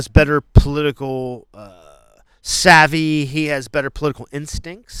 Pence has better political savvy. He has better political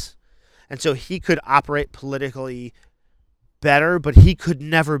instincts. And so he could operate politically better, but he could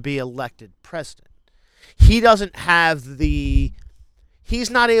never be elected president. He doesn't have the... He's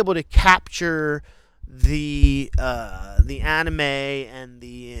not able to capture the anime and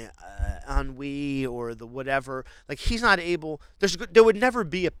the ennui or the whatever. Like, he's not able... There would never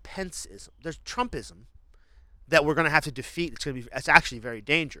be a Penceism. There's Trumpism that we're going to have to defeat. It's actually very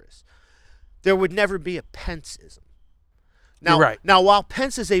dangerous. There would never be a Penceism. Now, You're right. Now, while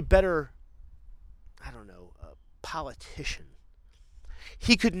Pence is a better, politician,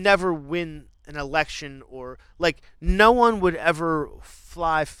 he could never win an election, or, like, no one would ever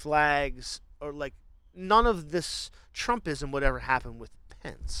fly flags, or, like, none of this Trumpism would ever happen with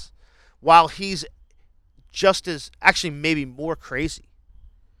Pence. While he's just as, actually maybe more crazy.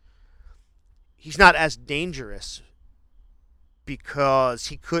 He's not as dangerous because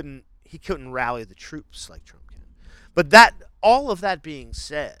he couldn't rally the troops like Trump can. But all of that being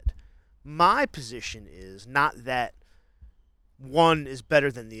said, my position is not that one is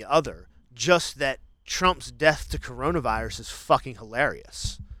better than the other, just that Trump's death to coronavirus is fucking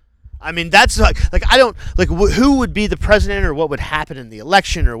hilarious. I mean, that's like I don't, like, who would be the president, or what would happen in the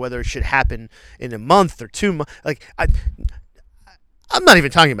election, or whether it should happen in a month or 2 months. Like, I'm not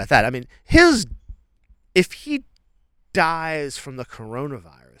even talking about that. I mean, if he dies from the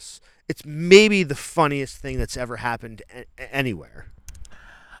coronavirus, it's maybe the funniest thing that's ever happened anywhere.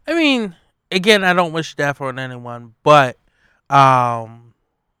 I mean, again, I don't wish death on anyone, but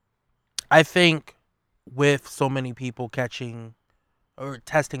I think with so many people catching or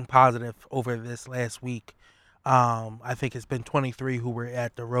testing positive over this last week, I think it's been 23 who were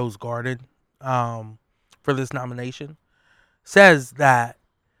at the Rose Garden for this nomination, says that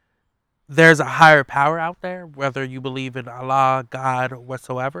there's a higher power out there, whether you believe in Allah, God, or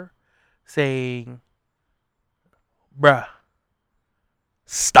whatsoever, saying, bruh,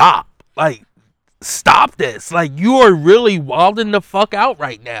 stop. Like, stop this. Like, you are really wilding the fuck out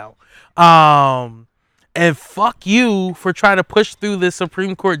right now. And fuck you for trying to push through this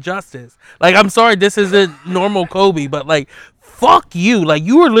Supreme Court justice. Like, I'm sorry, this isn't normal Kobe, but, like, fuck you. Like,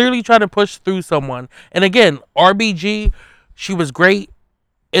 you were literally trying to push through someone. And again, RBG, she was great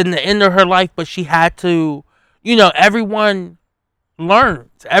in the end of her life, but she had to, everyone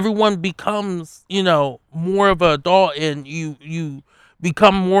learns. Everyone becomes, more of an adult, and you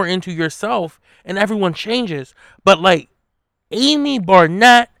become more into yourself, and everyone changes. But like, Amy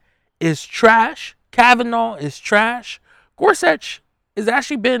Barnett is trash. Kavanaugh is trash. Gorsuch has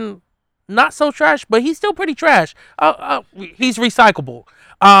actually been not so trash, but he's still pretty trash. He's recyclable.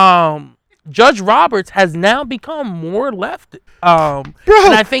 Judge Roberts has now become more left. And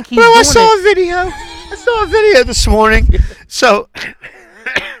I think he's doing I saw a video this morning. So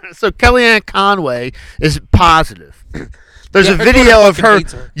Kellyanne Conway is positive. There's a video of her.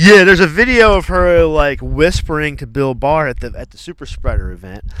 Yeah, there's a video of her like whispering to Bill Barr at the super spreader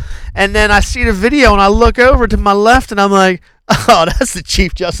event, and then I see the video and I look over to my left and I'm like, oh, that's the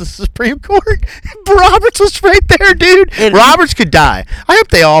Chief Justice of the Supreme Court. Roberts was right there, dude. Roberts could die. I hope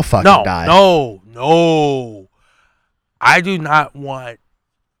they all fucking die. No. I do not want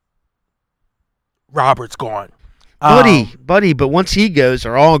Roberts gone. Buddy, but once he goes,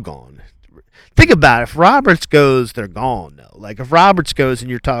 they're all gone. Think about it. If Roberts goes, they're gone, though. Like, if Roberts goes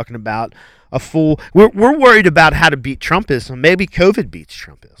and you're talking about a full... We're worried about how to beat Trumpism. Maybe COVID beats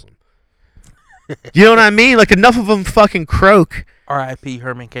Trumpism. You know what I mean? Like, enough of them fucking croak. R.I.P.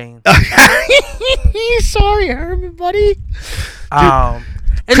 Herman Cain. Sorry, Herman, buddy.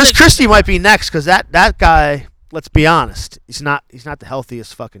 Chris Christie might be next, because that guy, let's be honest, he's not the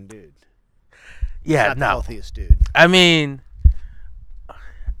healthiest fucking dude. Yeah, not the healthiest dude. I mean,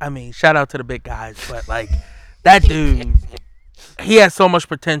 shout out to the big guys, but like, that dude, he has so much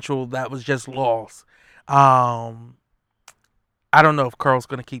potential that was just lost. I don't know if Carl's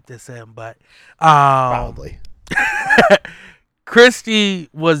gonna keep this in, but probably. Christie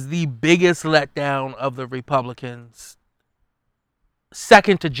was the biggest letdown of the Republicans,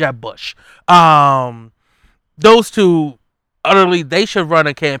 second to Jeb Bush. Those two, utterly, they should run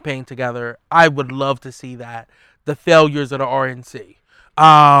a campaign together. I would love to see that. The failures of the RNC.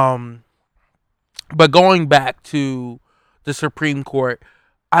 But going back to the Supreme Court,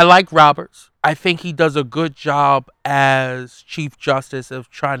 I like Roberts. I think he does a good job as Chief Justice of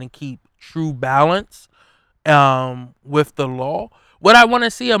trying to keep true balance with the law. Would I want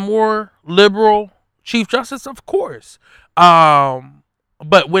to see a more liberal Chief Justice? Of course.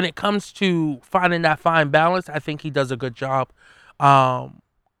 But when it comes to finding that fine balance, I think he does a good job.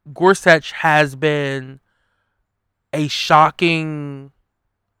 Gorsuch has been a shocking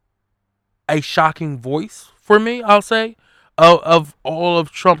voice for me, I'll say, of all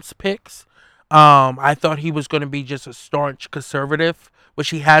of Trump's picks. I thought he was going to be just a staunch conservative, which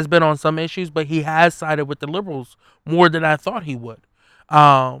he has been on some issues, but he has sided with the liberals more than I thought he would.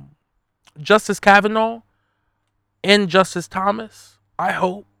 Justice Kavanaugh and Justice Thomas, I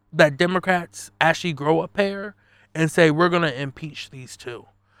hope that Democrats actually grow a pair and say, we're going to impeach these two.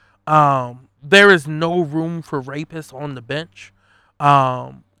 There is no room for rapists on the bench.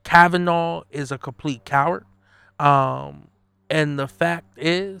 Kavanaugh is a complete coward. And the fact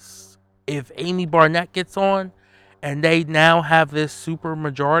is, if Amy Barnett gets on and they now have this super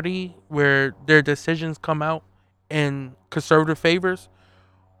majority where their decisions come out in conservative favors,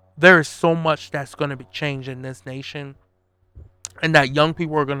 there is so much that's going to be changed in this nation and that young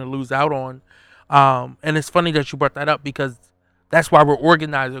people are going to lose out on. And it's funny that you brought that up, because that's why we're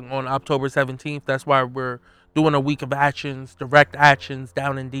organizing on October 17th. That's why we're doing a week of actions, direct actions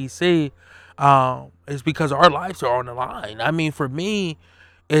down in D.C. Is because our lives are on the line. I mean, for me,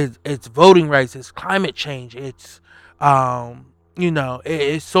 it's voting rights, it's climate change, it's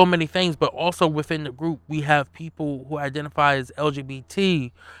it's so many things. But also within the group, we have people who identify as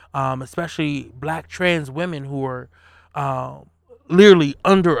LGBT, especially Black trans women who are literally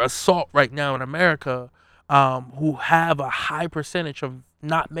under assault right now in America, who have a high percentage of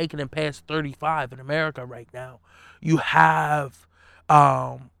not making it past 35 in America right now. You have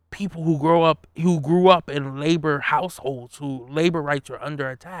people who grew up in labor households who labor rights are under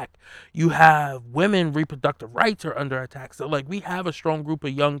attack. You have women reproductive rights are under attack. So like, we have a strong group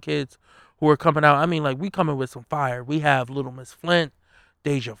of young kids who are coming out. I mean, like, we coming with some fire. We have Little Miss Flint,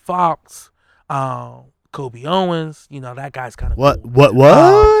 Deja Fox, Kobe Owens, that guy's kind of What?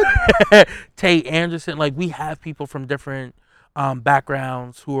 Tate Anderson. Like, we have people from different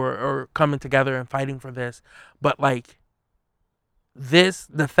backgrounds who are coming together and fighting for this. But like,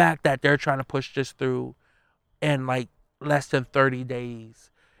 the fact that they're trying to push this through in like less than 30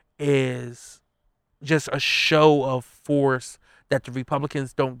 days is just a show of force that the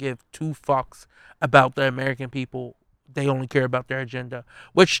Republicans don't give two fucks about the American people. They only care about their agenda,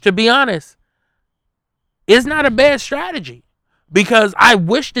 which, to be honest, is not a bad strategy. Because I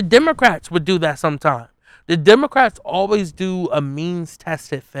wish the Democrats would do that sometime. The Democrats always do a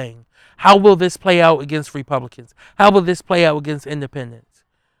means-tested thing. How will this play out against Republicans? How will this play out against independents?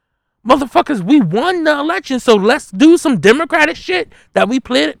 Motherfuckers, we won the election, so let's do some Democratic shit that we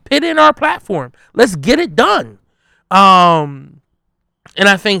put in our platform. Let's get it done. And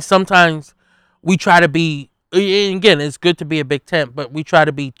I think sometimes we try to be, and again, it's good to be a big tent, but we try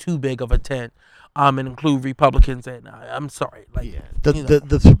to be too big of a tent, and include Republicans. And I'm sorry, like, yeah.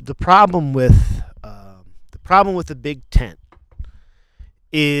 The problem with the big tent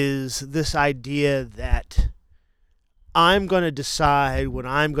is this idea that I'm going to decide what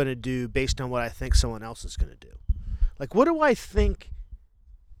I'm going to do based on what I think someone else is going to do. Like, what do I think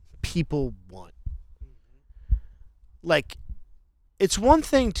people want? Like, it's one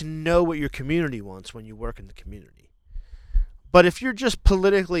thing to know what your community wants when you work in the community. But if you're just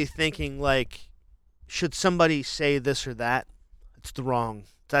politically thinking, like, should somebody say this or that, that's the wrong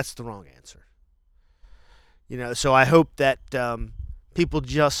answer. You know, so I hope that people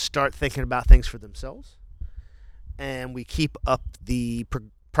just start thinking about things for themselves, and we keep up the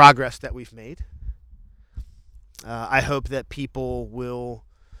progress that we've made. I hope that people will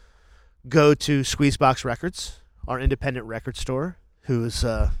go to Squeezebox Records, our independent record store, who's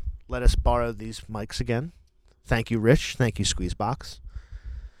let us borrow these mics again. Thank you, Rich. Thank you, Squeezebox.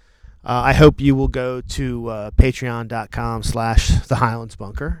 I hope you will go to patreon.com/The Highlands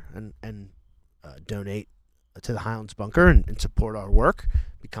Bunker and donate to the Highlands Bunker and support our work,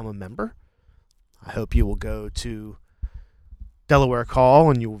 become a member. I hope you will go to Delaware Call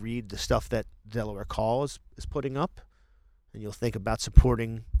and you'll read the stuff that Delaware Call is putting up, and you'll think about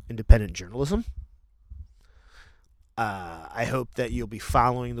supporting independent journalism. I hope that you'll be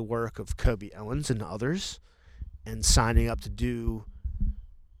following the work of Kobe Owens and others and signing up to do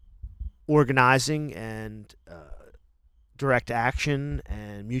organizing and direct action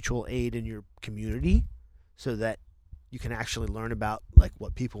and mutual aid in your community, so that you can actually learn about like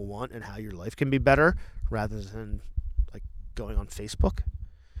what people want and how your life can be better, rather than like going on Facebook.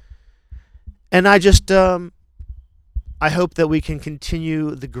 And I just I hope that we can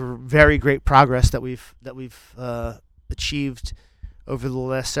continue the very great progress that we've achieved over the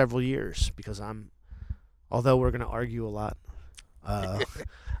last several years, because although we're going to argue a lot,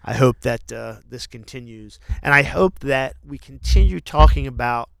 I hope that this continues, and I hope that we continue talking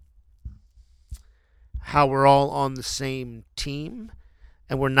about how we're all on the same team,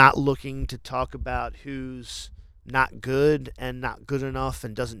 and we're not looking to talk about who's not good and not good enough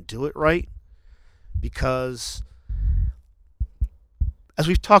and doesn't do it right, because as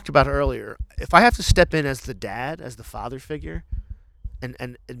we've talked about earlier, if I have to step in as the dad, as the father figure, and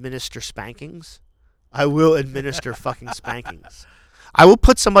administer spankings, I will administer fucking spankings. I will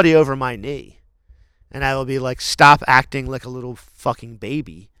put somebody over my knee, and I will be like, stop acting like a little fucking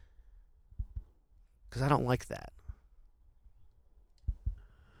baby, because I don't like that.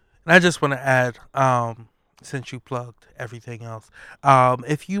 And I just want to add, since you plugged everything else,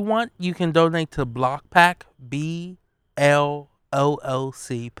 if you want, you can donate to Block Pack, BLOLC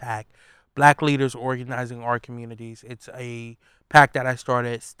Pack, Black Leaders Organizing Our Communities. It's a pack that I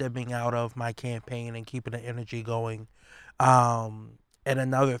started stemming out of my campaign and keeping the energy going. And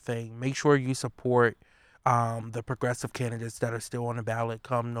another thing, make sure you support the progressive candidates that are still on the ballot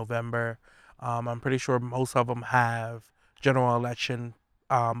come November. I'm pretty sure most of them have general election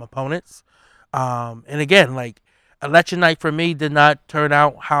opponents. And again, like, election night for me did not turn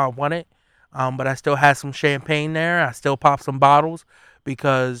out how I wanted, but I still had some champagne there. I still popped some bottles,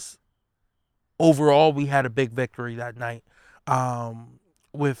 because overall we had a big victory that night,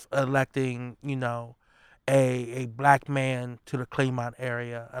 with electing, you know, a black man to the Claymont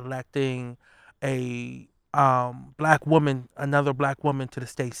area, electing a black woman, another black woman to the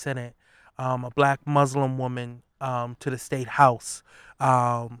state senate, a black Muslim woman to the state house,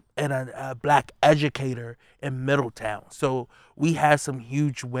 and a black educator in Middletown. So we had some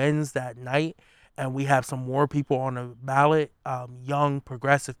huge wins that night, and we have some more people on the ballot, young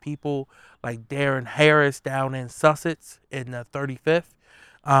progressive people like Darren Harris down in Sussex in the 35th.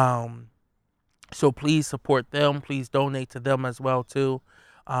 So please support them. Please donate to them as well too.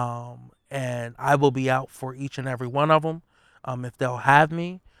 And I will be out for each and every one of them, if they'll have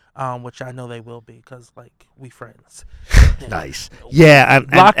me, which I know they will be, because like, we friends. Nice. Yeah.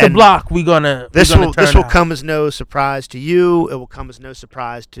 Block to block, this will come as no surprise to you. It will come as no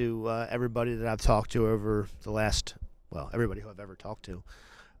surprise to everybody that I've talked to over the last, everybody who I've ever talked to.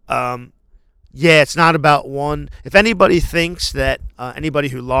 Yeah, it's not about one. If anybody thinks that anybody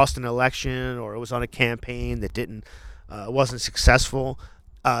who lost an election or was on a campaign that wasn't successful,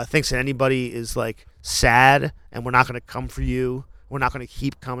 thinks that anybody is like sad and we're not going to come for you, we're not going to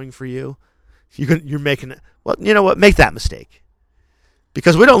keep coming for you, you're making it. Well, you know what? Make that mistake,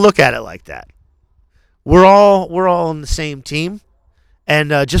 because we don't look at it like that. We're all on the same team, and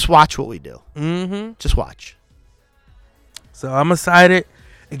just watch what we do. Mm-hmm. Just watch. So I'm excited.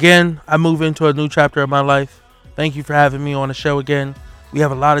 Again, I move into a new chapter of my life. Thank you for having me on the show again. We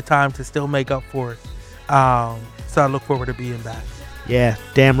have a lot of time to still make up for it. So I look forward to being back. Yeah,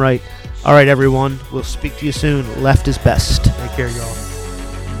 damn right. All right, everyone. We'll speak to you soon. Left is best. Take care, y'all.